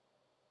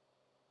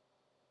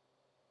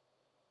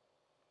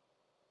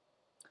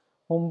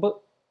 മുമ്പ്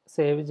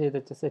സേവ് ചെയ്ത്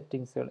വെച്ച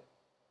സെറ്റിങ്സുകൾ,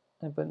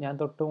 ഇപ്പം ഞാൻ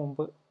തൊട്ട്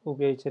മുമ്പ്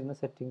ഉപയോഗിച്ചിരുന്ന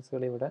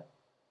സെറ്റിങ്സുകൾ ഇവിടെ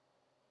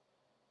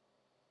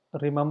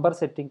റിമെമ്പർ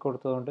സെറ്റിംഗ്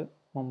കൊടുത്തതുകൊണ്ട്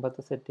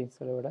മുമ്പത്തെ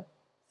സെറ്റിങ്സുകൾ ഇവിടെ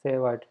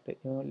സേവ് ആയിട്ടുണ്ട്.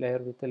 ന്യൂ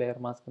ലെയർ വിത്ത് ലെയർ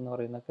മാസ്ക് എന്ന്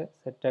പറയുന്നതൊക്കെ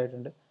സെറ്റ്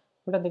ആയിട്ടുണ്ട്.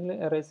 ഇവിടെ എന്തെങ്കിലും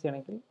എറേസ്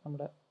ചെയ്യണമെങ്കിൽ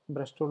നമ്മുടെ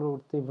ബ്രഷ് ടൂൾ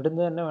കൊടുത്ത്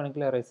ഇവിടുന്ന് തന്നെ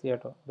വേണമെങ്കിൽ എറേസ് ചെയ്യാം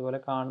കേട്ടോ. ഇതുപോലെ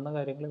കാണുന്ന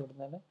കാര്യങ്ങൾ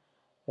ഇവിടുന്ന് തന്നെ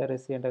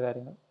എറേസ് ചെയ്യേണ്ട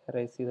കാര്യങ്ങൾ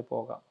എറേസ് ചെയ്ത്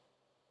പോകാം.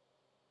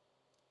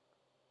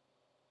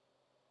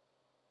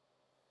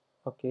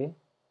 Okay,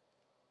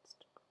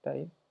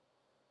 time.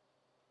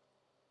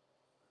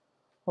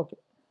 ഓക്കെ,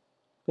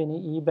 പിന്നെ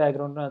ഈ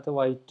ബാക്ക്ഗ്രൗണ്ടിനകത്ത്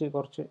വൈറ്റ്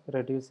കുറച്ച്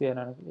റെഡ്യൂസ്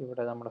ചെയ്യാനാണെങ്കിൽ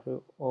ഇവിടെ നമ്മളൊരു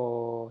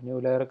ന്യൂ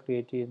ലെയർ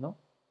ക്രിയേറ്റ് ചെയ്യുന്നു.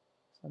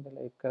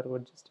 Like curve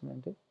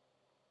adjustment,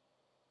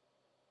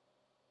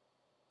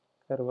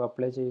 curve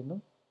apply ചെയ്യുന്നു.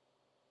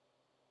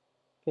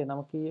 ഓക്കെ,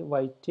 നമുക്ക് ഈ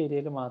വൈറ്റ്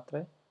ഏരിയയിൽ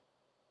മാത്രമേ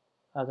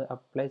അത്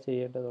അപ്ലൈ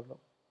ചെയ്യേണ്ടതുള്ളൂ.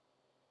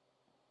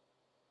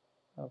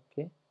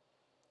 ഓക്കെ,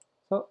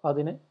 സോ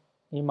അതിന്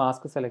ഈ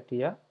മാസ്ക് സെലക്ട്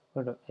ചെയ്യുക,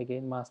 വീണ്ടും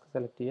അഗെയിൻ മാസ്ക്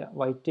സെലക്ട് ചെയ്യുക.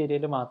 വൈറ്റ്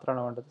ഏരിയയിൽ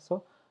മാത്രമാണ് വേണ്ടത്. സോ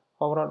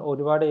ഓവറോൾ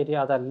ഒരുപാട് ഏരിയ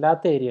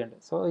അതല്ലാത്ത ഏരിയ ഉണ്ട്.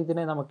 സോ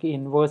ഇതിനെ നമുക്ക്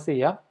ഇൻവേഴ്സ്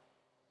ചെയ്യാം,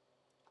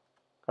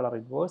 കളർ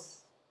ഇൻവേഴ്സ്.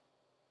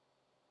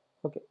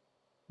 ഓക്കെ,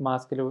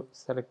 മാസ്കിൽ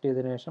സെലക്ട്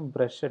ചെയ്തതിന് ശേഷം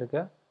ബ്രഷ്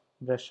എടുക്കുക.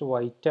 ബ്രഷ്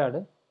വൈറ്റ്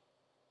ആണ്.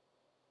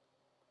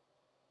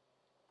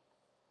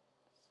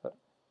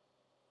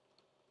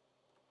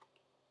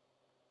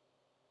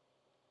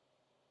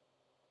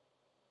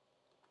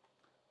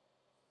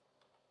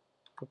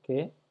 ഓക്കെ,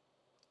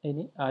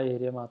 ഇനി ആ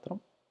ഏരിയ മാത്രം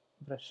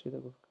ബ്രഷ് ചെയ്ത്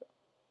കൊടുക്കുക.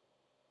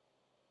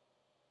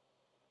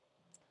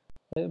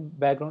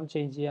 ബാക്ക്ഗ്രൗണ്ട്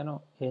ചേഞ്ച് ചെയ്യാനോ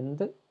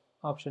എന്ത്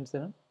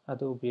ഓപ്ഷൻസിനും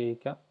അത്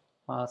ഉപയോഗിക്കാം.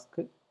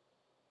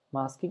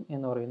 മാസ്കിംഗ്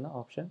എന്ന് പറയുന്ന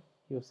ഓപ്ഷൻ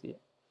യൂസ്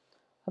ചെയ്യാം.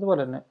 അതുപോലെ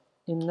തന്നെ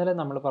ഇന്നലെ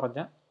നമ്മൾ പറഞ്ഞ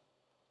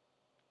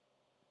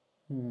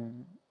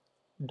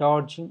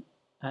ഡോഡ്ജിങ്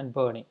ആൻഡ്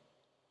ബേണിങ്,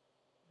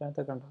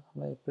 അതിനകത്ത് കണ്ടോ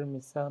നമ്മൾ എപ്പോഴും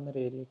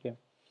മിസ്സാകുന്നൊരു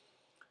ഏരിയയൊക്കെയാണ്.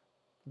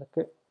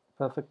 അതൊക്കെ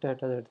പെർഫെക്റ്റ്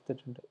ആയിട്ട് അത്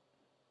എടുത്തിട്ടുണ്ട്.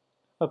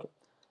 ഓക്കെ,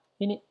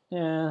 ഇനി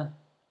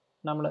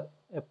നമ്മൾ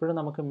എപ്പോഴും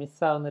നമുക്ക്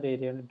മിസ്സാകുന്നൊരു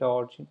ഏരിയയാണ്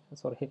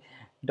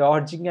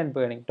dodging and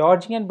burning.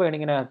 Dodging and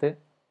ബേണിങ്ങിനകത്ത്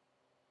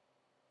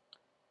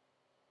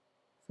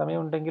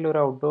സമയമുണ്ടെങ്കിൽ ഒരു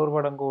ഔട്ട്ഡോർ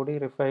പടം കൂടി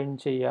റിഫൈൻ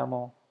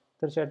ചെയ്യാമോ?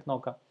 തീർച്ചയായിട്ടും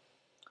നോക്കാം.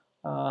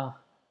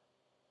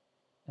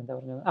 എന്താ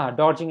പറഞ്ഞത്?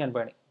 Dodging and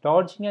burning.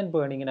 Dodging and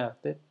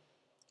ബേണിങ്ങിനകത്ത്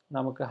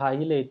നമുക്ക്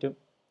ഹൈലൈറ്റും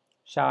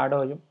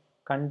ഷാഡോയും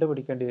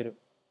കണ്ടുപിടിക്കേണ്ടി വരും.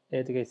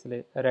 ഏത് കേസിൽ?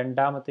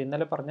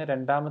 ഇന്നലെ പറഞ്ഞ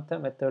രണ്ടാമത്തെ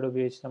മെത്തേഡ്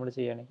ഉപയോഗിച്ച് നമ്മൾ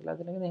ചെയ്യുകയാണെങ്കിൽ,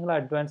 അതില്ലെങ്കിൽ നിങ്ങൾ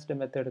അഡ്വാൻസ്ഡ്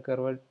മെത്തേഡ്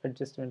കർവ്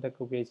അഡ്ജസ്റ്റ്മെൻ്റ് ഒക്കെ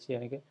ഉപയോഗിച്ച്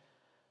ചെയ്യുകയാണെങ്കിൽ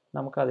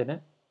നമുക്കതിന്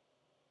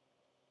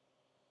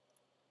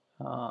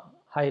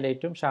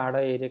ഹൈലൈറ്റും ഷാഡോ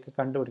ഏരിയ ഒക്കെ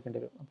കണ്ടുപിടിക്കേണ്ടി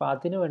വരും. അപ്പോൾ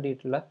അതിന്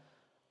വേണ്ടിയിട്ടുള്ള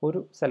ഒരു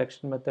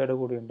സെലക്ഷൻ മെത്തേഡ്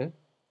കൂടിയുണ്ട്.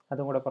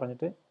 അതും കൂടെ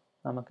പറഞ്ഞിട്ട്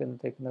നമുക്ക്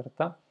ഇന്നത്തേക്ക്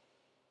നിർത്താം.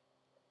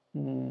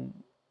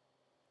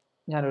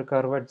 ഞാനൊരു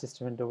കർവ്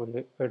അഡ്ജസ്റ്റ്മെൻറ്റ്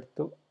പോലെ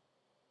എടുത്തു,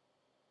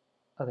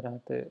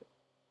 അതിനകത്ത്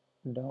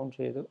ഡൗൺ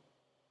ചെയ്തു.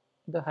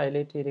 ഇത്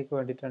ഹൈലൈറ്റ് ഏരിയയ്ക്ക്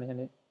വേണ്ടിയിട്ടാണ് ഞാൻ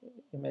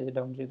ഇമേജ്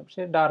ഡൗൺ ചെയ്തത്.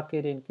 പക്ഷേ ഡാർക്ക്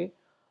ഏരിയ എനിക്ക്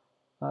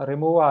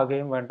റിമൂവ്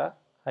ആകുകയും വേണ്ട,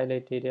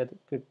 ഹൈലൈറ്റ് ഏരിയ അത്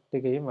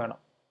കിട്ടുകയും വേണം.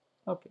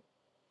 ഓക്കെ,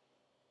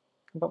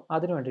 അപ്പം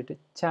അതിന് വേണ്ടിയിട്ട്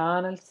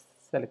ചാനൽ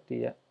സെലക്ട്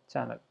ചെയ്യുക.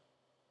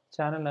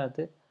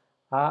 ചാനലിനകത്ത്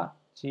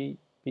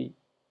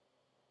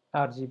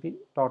RGB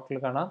ടോട്ടൽ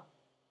കാണാം.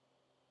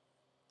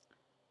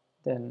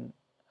 ദെൻ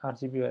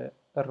RGB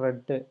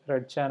റെഡ്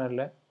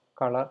ചാനലിലെ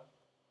കളർ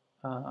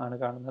ആണ്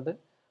കാണുന്നത്.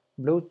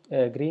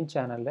 ഗ്രീൻ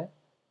ചാനലിലെ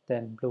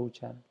ദെൻ ബ്ലൂ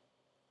ചാനൽ,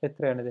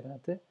 എത്രയാണ്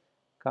ഇതിനകത്ത്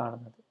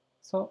കാണുന്നത്.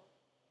 സോ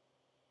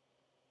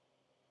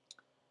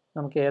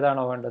നമുക്ക്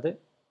ഏതാണോ വേണ്ടത്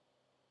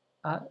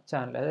ആ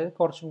ചാനൽ, അതായത്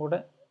കുറച്ചും കൂടെ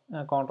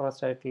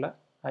കോൺട്രാസ്റ്റ് ആയിട്ടുള്ള,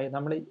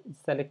 നമ്മൾ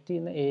സെലക്ട്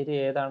ചെയ്യുന്ന ഏരിയ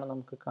ഏതാണോ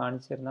നമുക്ക്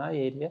കാണിച്ചു തരുന്ന ആ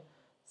ഏരിയ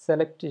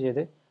സെലക്ട്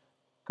ചെയ്ത്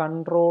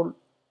കൺട്രോൾ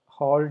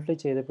ഹോൾഡ്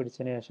ചെയ്ത്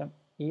പിടിച്ചതിന് ശേഷം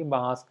ഈ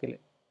മാസ്കിൽ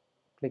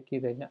ക്ലിക്ക്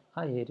ചെയ്ത് കഴിഞ്ഞാൽ ആ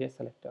ഏരിയ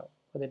സെലക്ട് ആവും.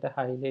 അതിൻ്റെ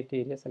ഹൈലൈറ്റ്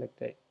ഏരിയ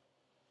സെലക്ട് ആയി.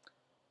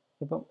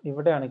 ഇപ്പം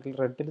ഇവിടെ ആണെങ്കിൽ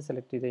റെഡിൽ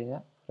സെലക്ട് ചെയ്ത്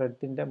കഴിഞ്ഞാൽ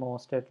റെഡിൻ്റെ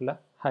മോസ്റ്റ് ആയിട്ടുള്ള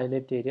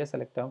ഹൈലൈറ്റ് ഏരിയ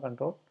സെലക്ട് ആവും.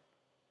 കൺട്രോൾ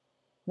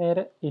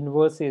നേരെ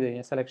ഇൻവേഴ്സ് ചെയ്ത്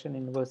കഴിഞ്ഞാൽ, സെലക്ഷൻ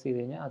ഇൻവേഴ്സ് ചെയ്ത്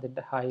കഴിഞ്ഞാൽ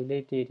അതിൻ്റെ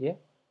ഹൈലൈറ്റ് ഏരിയ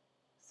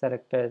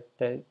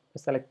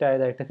സെലക്ട്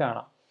ആയതായിട്ട്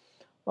കാണാം.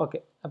 ഓക്കെ,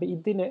 അപ്പോൾ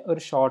ഇതിന്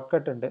ഒരു ഷോർട്ട്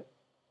കട്ട് ഉണ്ട്.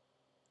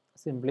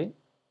 സിംപ്ലി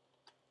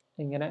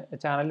ഇങ്ങനെ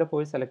ചാനലിൽ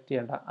പോയി സെലക്ട്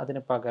ചെയ്യേണ്ട,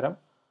 അതിന് പകരം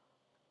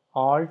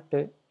ആൾട്ട്,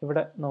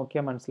 ഇവിടെ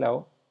നോക്കിയാൽ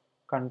മനസ്സിലാവും,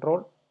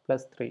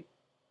 Ctrl+3.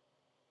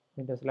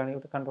 വിൻഡോസിലാണെങ്കിൽ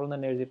ഇവിടെ കൺട്രോൾ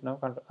തന്നെ എഴുതിയിട്ടുണ്ടാവും.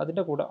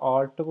 അതിൻ്റെ കൂടെ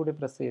ആൾട്ട് കൂടി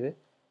പ്രസ് ചെയ്ത്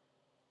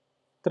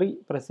 3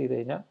 പ്രസ് ചെയ്ത്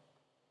കഴിഞ്ഞാൽ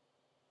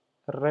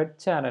റെഡ്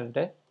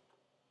ചാനലിൻ്റെ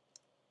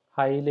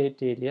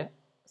ഹൈലൈറ്റ് ഏരിയ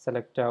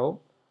സെലക്ട് ആവും.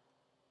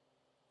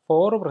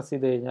 4 പ്രസ്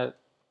ചെയ്ത് കഴിഞ്ഞാൽ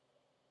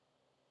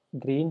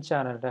ഗ്രീൻ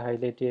ചാനലിൻ്റെ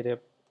ഹൈലൈറ്റ് ഏരിയ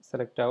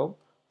സെലക്ട് ആവും.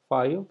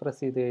 5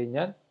 പ്രസ് ചെയ്ത്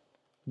കഴിഞ്ഞാൽ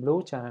ബ്ലൂ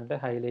ചാനലിൻ്റെ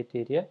ഹൈലൈറ്റ്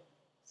ഏരിയ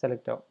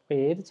സെലക്ട് ആവും. അപ്പോൾ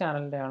ഏത്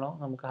ചാനലിൻ്റെ ആണോ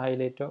നമുക്ക്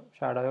ഹൈലൈറ്റോ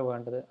ഷാഡോയോ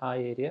വേണ്ടത്, ആ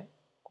ഏരിയ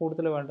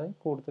കൂടുതൽ വേണ്ടത്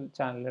കൂടുതൽ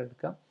ചാനൽ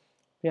എടുക്കാം.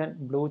 ഞാൻ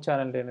ബ്ലൂ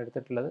ചാനലിൻ്റെയാണ്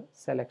എടുത്തിട്ടുള്ളത്.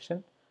 സെലക്ഷൻ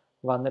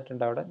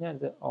വന്നിട്ടുണ്ട് അവിടെ,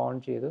 ഞാനിത് ഓൺ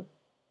ചെയ്തു.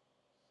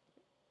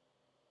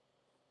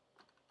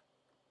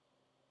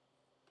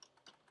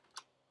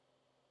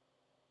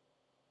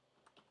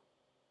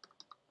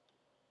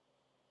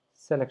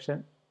 സെലക്ഷൻ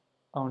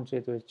ഓൺ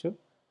ചെയ്ത് വെച്ചു.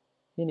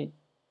 ഇനി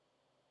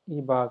ഈ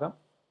ഭാഗം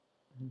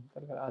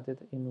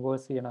ആദ്യത്തെ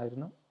ഇൻവേഴ്സ്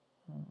ചെയ്യണമായിരുന്നു,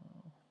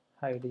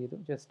 ഹൈഡ് ചെയ്തു,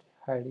 ജസ്റ്റ്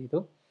ഹൈഡ് ചെയ്തു.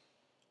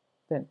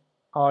 ദെൻ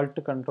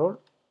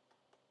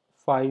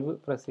Alt+Ctrl+5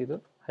 പ്രസ് ചെയ്തു,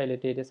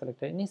 ഹൈലൈറ്റ് ഏരിയ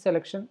സെലക്ട് ആയി. ഇനി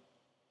സെലക്ഷൻ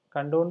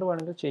കണ്ടുകൊണ്ട്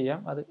വേണമെങ്കിൽ ചെയ്യാം.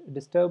 അത്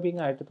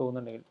ഡിസ്റ്റർബിങ് ആയിട്ട്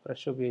തോന്നുന്നുണ്ടെങ്കിൽ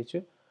ബ്രഷ് ഉപയോഗിച്ച്,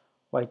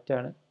 വൈറ്റ്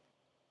ആണ്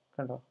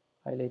കണ്ടോ,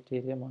 ഹൈലൈറ്റ്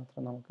ഏരിയ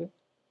മാത്രം നമുക്ക്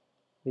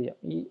ചെയ്യാം.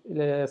 ഈ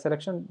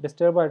സെലക്ഷൻ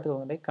ഡിസ്റ്റർബ് ആയിട്ട്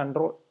തോന്നുന്നുണ്ടെങ്കിൽ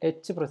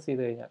Ctrl+H പ്രസ്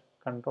ചെയ്ത്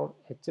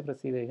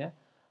കഴിഞ്ഞാൽ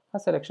ആ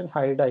സെലക്ഷൻ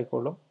ഹൈഡ്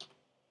ആയിക്കോളും.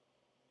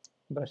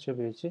 ബ്രഷ്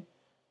ഉപയോഗിച്ച്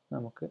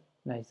നമുക്ക്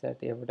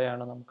നൈസായിട്ട്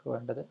എവിടെയാണോ നമുക്ക്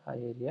വേണ്ടത് ആ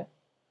ഏരിയ,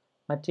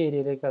 മറ്റേ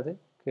ഏരിയയിലേക്ക് അത്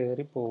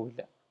കയറി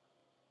പോവില്ല.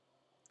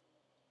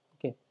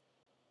 ഓക്കെ,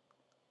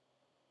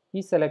 ഈ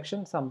സെലക്ഷൻ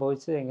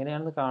സംഭവിച്ചത്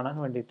എങ്ങനെയാണെന്ന് കാണാൻ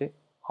വേണ്ടിയിട്ട്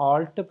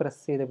ആൾട്ട്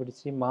പ്രസ് ചെയ്ത്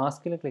പിടിച്ച്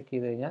മാസ്കിൽ ക്ലിക്ക്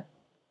ചെയ്ത് കഴിഞ്ഞാൽ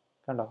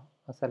കണ്ടോ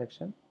ആ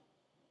സെലക്ഷൻ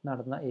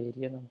നടന്ന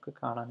ഏരിയ നമുക്ക്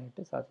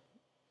കാണാനായിട്ട് സാധിക്കും.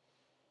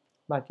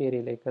 ബാക്കി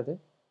ഏരിയയിലേക്ക് അത്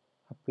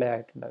അപ്ലൈ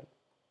ആയിട്ടുണ്ടാവില്ല.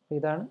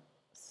 ഇതാണ്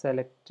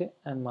സെലക്ട്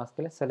ആൻഡ്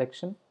മാസ്കിലെ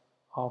സെലക്ഷൻ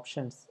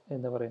ഓപ്ഷൻസ്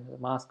എന്ന് പറയുന്നത്.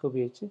 മാസ്ക്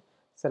ഉപയോഗിച്ച്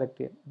സെലക്ട്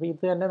ചെയ്യാം. അപ്പോൾ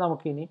ഇത് തന്നെ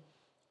നമുക്കിനി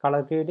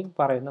കളർ ഗ്രേഡിംഗ്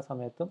പറയുന്ന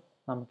സമയത്തും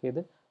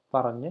നമുക്കിത്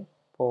പറഞ്ഞ്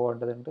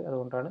പോകേണ്ടതുണ്ട്.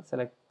 അതുകൊണ്ടാണ്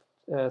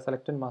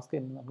സെലക്ട് ആൻഡ് മാസ്ക്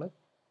എന്ന് നമ്മൾ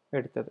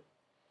എടുത്തത്.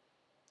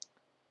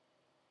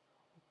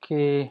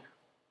 ഓക്കെ,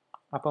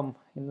 അപ്പം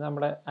ഇന്ന്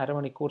നമ്മുടെ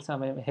അരമണിക്കൂർ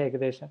സമയം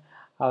ഏകദേശം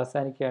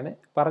അവസാനിക്കുകയാണ്.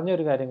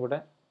 പറഞ്ഞൊരു കാര്യം കൂടെ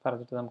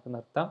പറഞ്ഞിട്ട് നമുക്ക്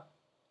നിർത്താം.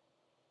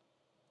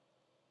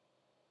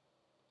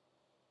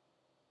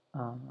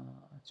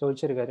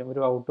 ചോദിച്ചൊരു കാര്യം,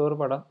 ഒരു ഔട്ട്ഡോർ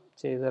പടം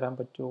ചെയ്തു തരാൻ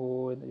പറ്റുമോ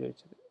എന്ന്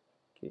ചോദിച്ചത്.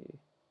 ഓക്കെ,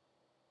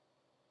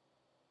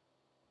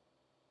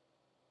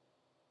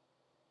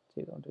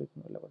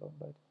 ചെയ്തുകൊണ്ടിരിക്കുന്ന വല്ല പടം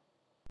ഉണ്ടായിരുന്നു.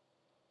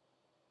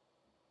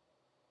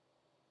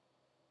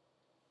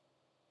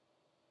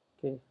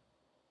 Okay,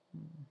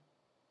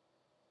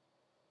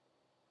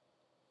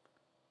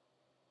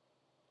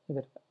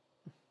 ഇതെടുക്കാം.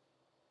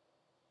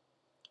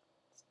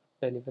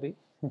 Delivery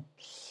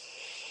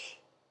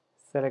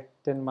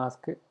select and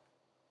mask.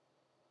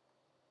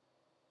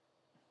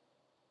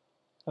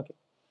 Okay,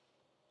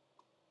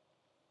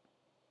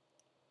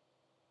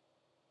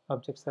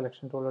 object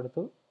selection tool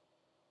എടുത്തു,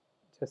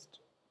 ജസ്റ്റ്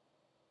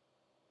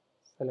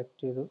സെലക്ട്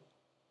ചെയ്തു.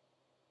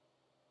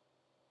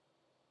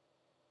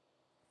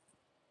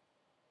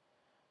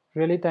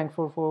 Really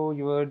thankful for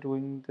your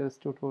doing this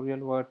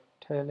tutorial.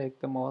 What I like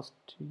the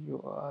most, you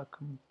are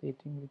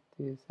completing with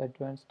this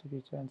advanced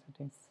feature and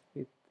settings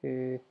with the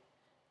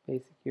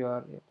basic. You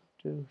are able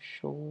to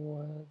show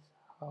us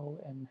how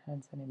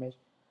enhance an image.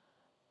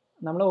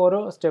 നമ്മൾ ഓരോ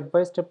step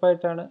by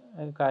സ്റ്റെപ്പായിട്ടാണ്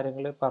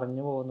കാര്യങ്ങൾ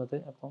പറഞ്ഞു പോകുന്നത്.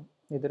 അപ്പം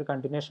ഇതൊരു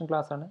continuation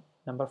class ആണ്.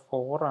 Number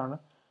 4 ആണ്.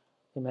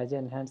 Image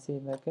enhance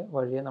ചെയ്യുന്നതൊക്കെ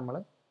വഴിയെ നമ്മൾ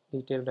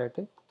ഡീറ്റെയിൽഡ്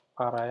ആയിട്ട്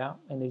പറയാം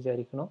എന്ന്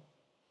വിചാരിക്കുന്നു.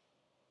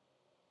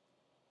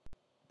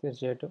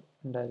 തീർച്ചയായിട്ടും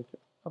ഉണ്ടായിരിക്കും.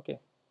 ഓക്കെ,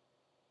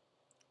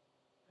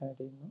 ആഡ്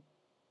ചെയ്യുന്നു.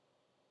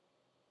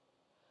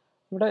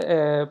 ഇവിടെ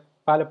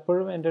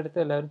പലപ്പോഴും എൻ്റെ അടുത്ത്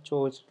എല്ലാവരും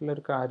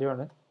ചോദിച്ചിട്ടുള്ളൊരു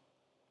കാര്യമാണ്,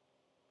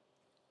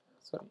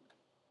 സോറി,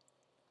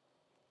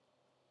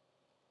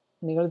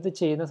 നിങ്ങളിത്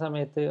ചെയ്യുന്ന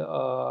സമയത്ത്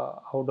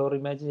ഔട്ട്ഡോർ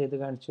ഇമേജ് ചെയ്ത്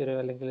കാണിച്ചു തരുമോ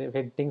അല്ലെങ്കിൽ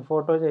വെഡ്ഡിങ്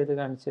ഫോട്ടോ ചെയ്ത്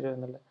കാണിച്ചു തരുമോ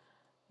എന്നുള്ളത്.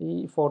 ഈ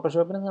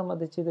ഫോട്ടോഷോപ്പിനെ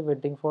സംബന്ധിച്ച് ഇത്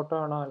വെഡ്ഡിങ് ഫോട്ടോ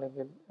ആണോ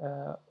അല്ലെങ്കിൽ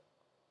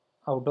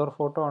ഔട്ട്ഡോർ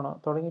ഫോട്ടോ ആണോ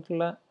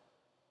തുടങ്ങിയിട്ടുള്ള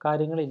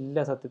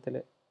കാര്യങ്ങളില്ല സത്യത്തിൽ.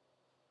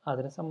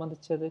 അതിനെ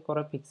സംബന്ധിച്ചത്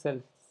കുറേ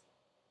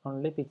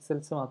ഓൺലി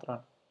പിക്സൽസ്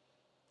മാത്രമാണ്.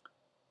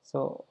 സോ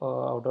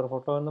ഔട്ട്ഡോർ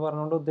ഫോട്ടോ എന്ന്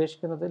പറഞ്ഞുകൊണ്ട്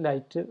ഉദ്ദേശിക്കുന്നത്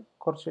ലൈറ്റ്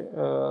കുറച്ച്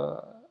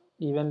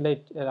ഈവൻ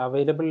ലൈറ്റ്,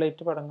 അവൈലബിൾ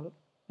ലൈറ്റ് പടങ്ങൾ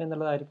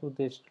എന്നുള്ളതായിരിക്കും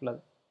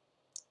ഉദ്ദേശിച്ചിട്ടുള്ളത്.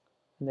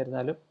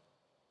 എന്നിരുന്നാലും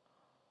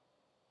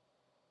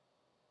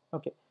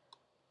ഓക്കെ,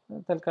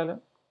 തൽക്കാലം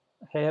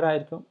ഹെയർ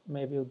ആയിരിക്കും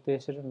മേ ബി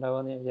ഉദ്ദേശിച്ചിട്ടുണ്ടാവുക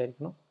എന്ന് ഞാൻ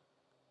വിചാരിക്കുന്നു.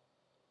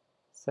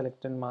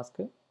 Select and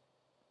mask,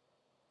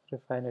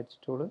 refine edge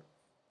tool.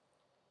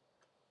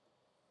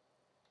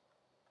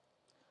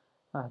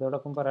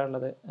 അതോടൊപ്പം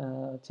പറയാനുള്ളത്,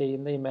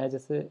 ചെയ്യുന്ന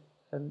ഇമേജസ്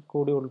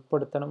കൂടി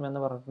ഉൾപ്പെടുത്തണം എന്ന്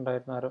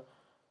പറഞ്ഞിട്ടുണ്ടായിരുന്നു ആരോ.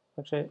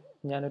 പക്ഷേ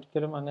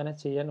ഞാനൊരിക്കലും അങ്ങനെ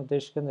ചെയ്യാൻ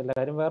ഉദ്ദേശിക്കുന്നില്ല.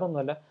 കാര്യം വേറെ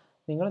ഒന്നുമല്ല,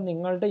 നിങ്ങൾ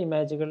നിങ്ങളുടെ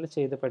ഇമേജുകളിൽ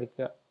ചെയ്ത്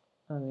പഠിക്കുക.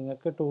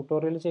 നിങ്ങൾക്ക്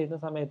ട്യൂട്ടോറിയൽ ചെയ്യുന്ന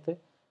സമയത്ത്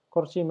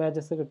കുറച്ച്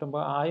ഇമേജസ്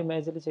കിട്ടുമ്പോൾ ആ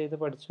ഇമേജിൽ ചെയ്ത്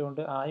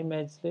പഠിച്ചുകൊണ്ട് ആ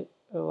ഇമേജിൽ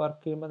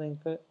വർക്ക് ചെയ്യുമ്പോൾ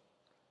നിങ്ങൾക്ക്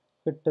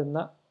കിട്ടുന്ന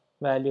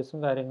വാല്യൂസും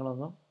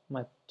കാര്യങ്ങളൊന്നും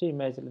മറ്റ്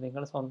ഇമേജിൽ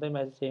നിങ്ങൾ സ്വന്തം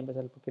ഇമേജ് ചെയ്യുമ്പോൾ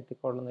ചിലപ്പോൾ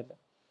കിട്ടിക്കൊള്ളുന്നില്ല.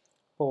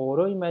 അപ്പോൾ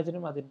ഓരോ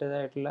ഇമേജിനും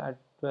അതിൻ്റേതായിട്ടുള്ള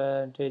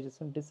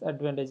അഡ്വാൻറ്റേജസും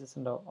ഡിസ്അഡ്വാൻറ്റേജസ്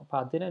ഉണ്ടാവും. അപ്പോൾ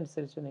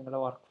അതിനനുസരിച്ച് നിങ്ങളുടെ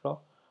വർക്ക് ഫ്ലോ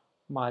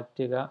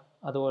മാറ്റുക,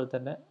 അതുപോലെ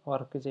തന്നെ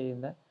വർക്ക്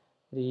ചെയ്യുന്ന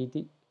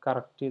രീതി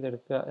കറക്റ്റ്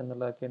ചെയ്തെടുക്കുക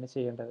എന്നുള്ളതൊക്കെയാണ്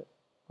ചെയ്യേണ്ടത്.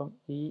 അപ്പം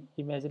ഈ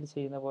ഇമേജിൽ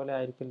ചെയ്യുന്ന പോലെ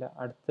ആയിരിക്കില്ല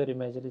അടുത്തൊരു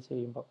ഇമേജിൽ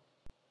ചെയ്യുമ്പോൾ.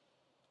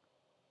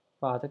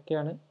 അപ്പോൾ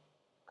അതൊക്കെയാണ്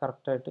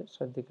കറക്റ്റായിട്ട്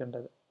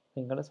ശ്രദ്ധിക്കേണ്ടത്.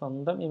 നിങ്ങൾ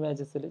സ്വന്തം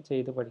ഇമേജസിൽ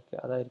ചെയ്ത് പഠിക്കുക,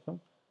 അതായിരിക്കും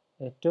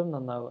ഏറ്റവും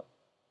നന്നാവുക.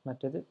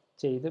 മറ്റേത്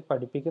ചെയ്ത്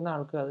പഠിപ്പിക്കുന്ന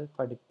ആൾക്ക് അത്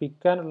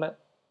പഠിപ്പിക്കാനുള്ള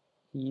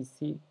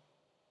ഈസി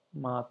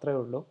മാത്രമേ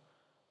ഉള്ളൂ,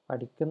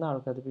 പഠിക്കുന്ന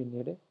ആൾക്കത്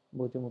പിന്നീട്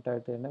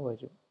ബുദ്ധിമുട്ടായിട്ട് തന്നെ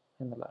വരും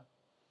എന്നുള്ളതാണ്.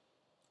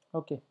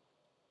 ഓക്കെ,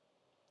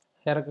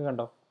 ഹെയറൊക്കെ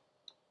കണ്ടോ,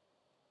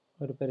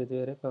 ഒരു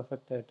പരിധിവരെ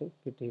പെർഫെക്റ്റ് ആയിട്ട്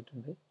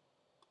കിട്ടിയിട്ടുണ്ട്.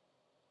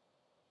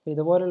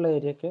 ഇതുപോലുള്ള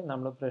ഏരിയയൊക്കെ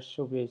നമ്മൾ ബ്രഷ്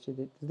ഉപയോഗിച്ച്,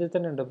 ഇതിൽ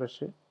തന്നെ ഉണ്ട്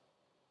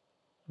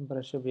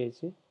ബ്രഷ്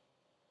ഉപയോഗിച്ച്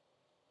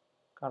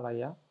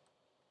കളയാം.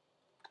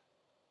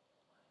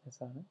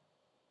 ആണ്,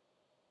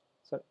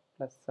 സോറി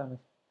പ്ലസ് ആണ്,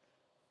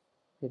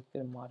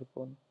 ഒരിക്കലും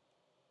മാറിപ്പോകുന്നു.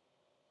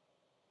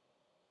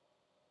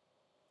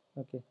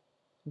 ഓക്കെ,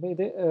 അപ്പോൾ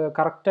ഇത്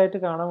കറക്റ്റായിട്ട്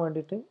കാണാൻ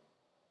വേണ്ടിയിട്ട്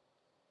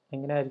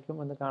എങ്ങനെയായിരിക്കും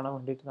എന്ന് കാണാൻ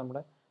വേണ്ടിയിട്ട്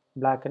നമ്മുടെ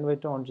ബ്ലാക്ക് ആൻഡ്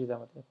വൈറ്റ് ഓൺ ചെയ്താൽ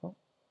മതി. അപ്പോൾ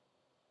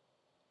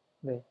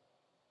അതെ,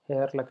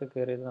 ഹെയറിലൊക്കെ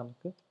കയറിയത്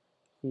നമുക്ക്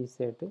ഈസി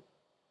ആയിട്ട്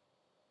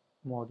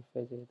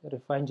മോഡിഫൈ ചെയ്ത്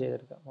റിഫൈൻ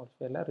ചെയ്തെടുക്കാം.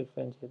 മോഡിഫൈ അല്ല,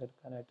 റിഫൈൻ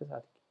ചെയ്തെടുക്കാനായിട്ട്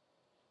സാധിക്കും.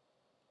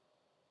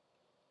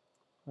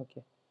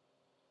 ഓക്കെ,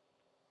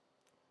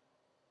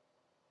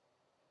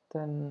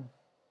 then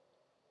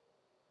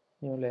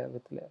ന്യൂ ലെയർ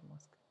വിത്ത് ലെയർ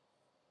മാസ്ക്.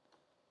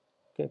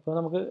 ഓക്കെ, ഇപ്പോൾ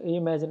നമുക്ക് ഈ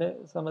ഇമേജിനെ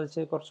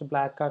സംബന്ധിച്ച് കുറച്ച്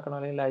ബ്ലാക്ക് ആക്കണം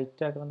അല്ലെങ്കിൽ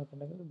ലൈറ്റ് ആക്കണം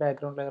എന്നുണ്ടെങ്കിൽ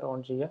ബാക്ക്ഗ്രൗണ്ട് ലെയർ ഓൺ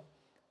ചെയ്യുക.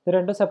 ഇത്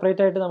രണ്ടും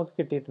സെപ്പറേറ്റ് ആയിട്ട് നമുക്ക്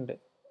കിട്ടിയിട്ടുണ്ട്.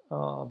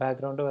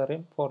 ബാക്ക്ഗ്രൗണ്ട്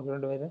വേറെയും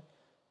ഫോർഗ്രൗണ്ട് വേറെയും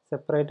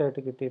സെപ്പറേറ്റ്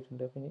ആയിട്ട്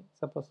കിട്ടിയിട്ടുണ്ട്. പിന്നെ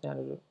സപ്പോസ്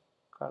ഞാനൊരു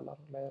കളർ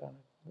ലെയറാണ്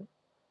എടുക്കുന്നത്.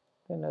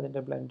 പിന്നെ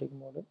അതിൻ്റെ ബ്ലെൻഡിങ്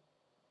മോഡ്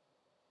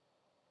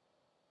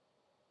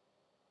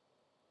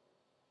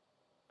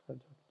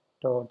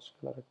ഡോഡ്ജ്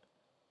കളർ ഇട്ട്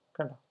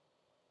കണ്ടോ.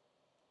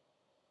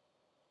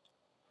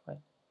 ഫൈൻ.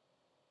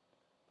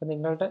 അപ്പം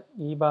നിങ്ങളുടെ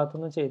ഈ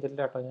ഭാഗത്തൊന്നും ചെയ്തില്ല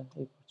കേട്ടോ, ഞാൻ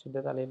ഈ കുച്ചിൻ്റെ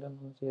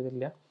തലയിലൊന്നും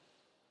ചെയ്തില്ല.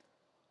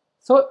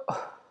 സോ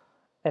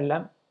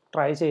എല്ലാം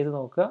ട്രൈ ചെയ്ത്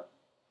നോക്കുക.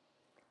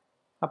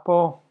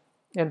 അപ്പോൾ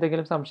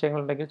എന്തെങ്കിലും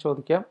സംശയങ്ങളുണ്ടെങ്കിൽ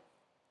ചോദിക്കാം.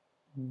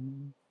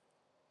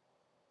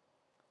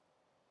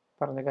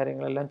 പറഞ്ഞ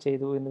കാര്യങ്ങളെല്ലാം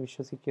ചെയ്തു എന്ന്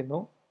വിശ്വസിക്കുന്നു.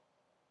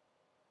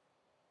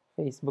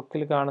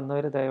 ഫേസ്ബുക്കിൽ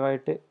കാണുന്നവർ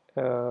ദയവായിട്ട്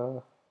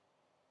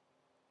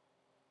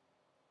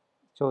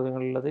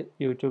ചോദ്യങ്ങളുള്ളത്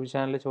യൂട്യൂബ്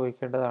ചാനലിൽ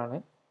ചോദിക്കേണ്ടതാണ്.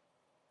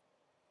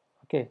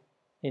 ഓക്കെ.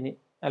 ഇനി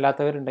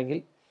അല്ലാത്തവരുണ്ടെങ്കിൽ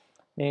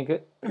നിങ്ങൾക്ക്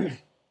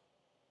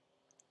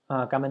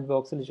കമൻറ്റ്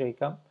ബോക്സിൽ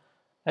ചോദിക്കാം,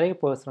 അല്ലെങ്കിൽ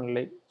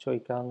പേഴ്സണലി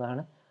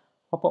ചോദിക്കാവുന്നതാണ്.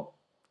 ഒപ്പം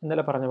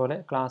ഇന്നലെ പറഞ്ഞ പോലെ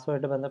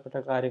ക്ലാസ്സുമായിട്ട് ബന്ധപ്പെട്ട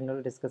കാര്യങ്ങൾ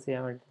ഡിസ്കസ്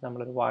ചെയ്യാൻ വേണ്ടി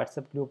നമ്മളൊരു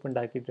വാട്സപ്പ് ഗ്രൂപ്പ്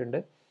ഉണ്ടാക്കിയിട്ടുണ്ട്.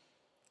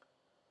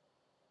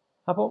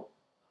 അപ്പോൾ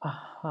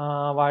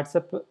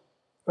വാട്സപ്പ്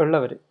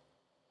ഉള്ളവർ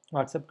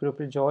വാട്സപ്പ്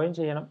ഗ്രൂപ്പിൽ ജോയിൻ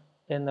ചെയ്യണം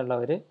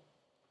എന്നുള്ളവർ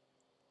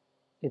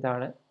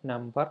ഇതാണ്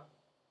നമ്പർ.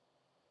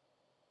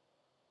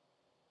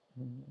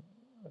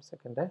 ഒരു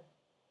സെക്കൻഡ്.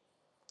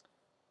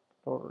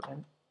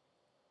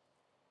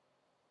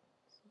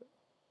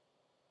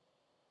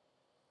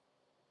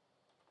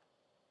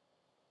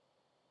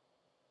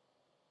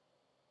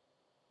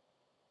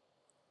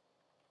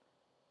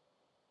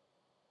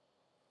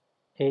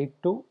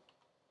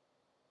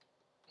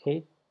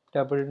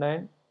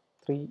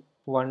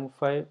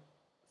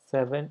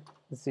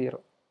 8289931570.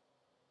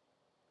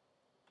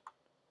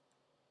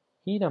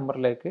 ഈ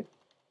നമ്പറിലേക്ക്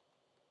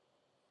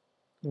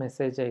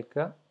മെസ്സേജ്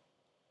അയക്കുക,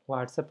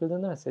 വാട്സപ്പിൽ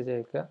നിന്ന് മെസ്സേജ്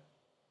അയക്കുക.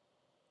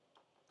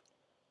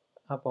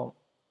 അപ്പം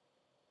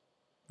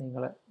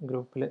നിങ്ങളെ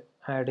ഗ്രൂപ്പിൽ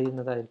ആഡ്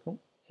ചെയ്യുന്നതായിരിക്കും.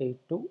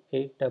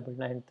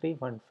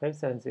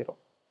 8289931570.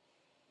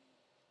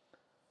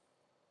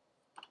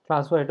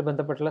 ക്ലാസ്സുമായിട്ട്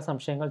ബന്ധപ്പെട്ടുള്ള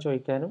സംശയങ്ങൾ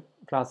ചോദിക്കാനും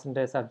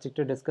ക്ലാസ്സിൻ്റെ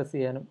സബ്ജക്റ്റ് ഡിസ്കസ്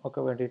ചെയ്യാനും ഒക്കെ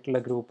വേണ്ടിയിട്ടുള്ള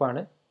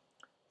ഗ്രൂപ്പാണ്.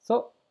 സോ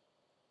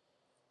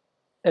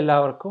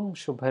എല്ലാവർക്കും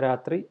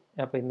ശുഭരാത്രി.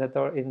 അപ്പോൾ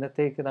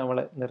ഇന്നത്തേക്ക് നമ്മൾ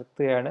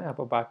നിർത്തുകയാണ്.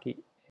 അപ്പോൾ ബാക്കി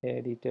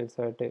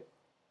ഡീറ്റെയിൽസുമായിട്ട്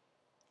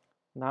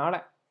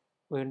നാളെ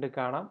വീണ്ടും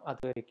കാണാം.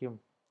 അതുവരയ്ക്കും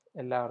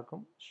എല്ലാവർക്കും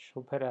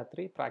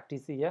ശുഭരാത്രി.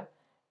 പ്രാക്ടീസ് ചെയ്യുക,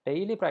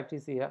 ഡെയിലി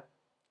പ്രാക്ടീസ് ചെയ്യുക.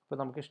 ഇപ്പോൾ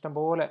നമുക്ക്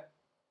ഇഷ്ടംപോലെ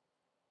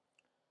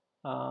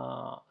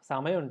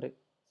സമയമുണ്ട്.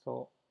 സോ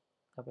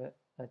അപ്പോൾ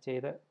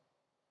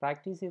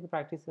പ്രാക്ടീസ് ചെയ്ത്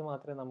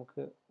മാത്രമേ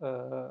നമുക്ക്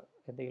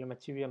എന്തെങ്കിലും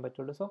അച്ചീവ് ചെയ്യാൻ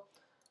പറ്റുള്ളൂ. So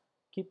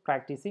keep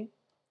practising.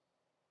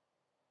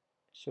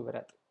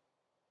 ശുഭരാത്രി.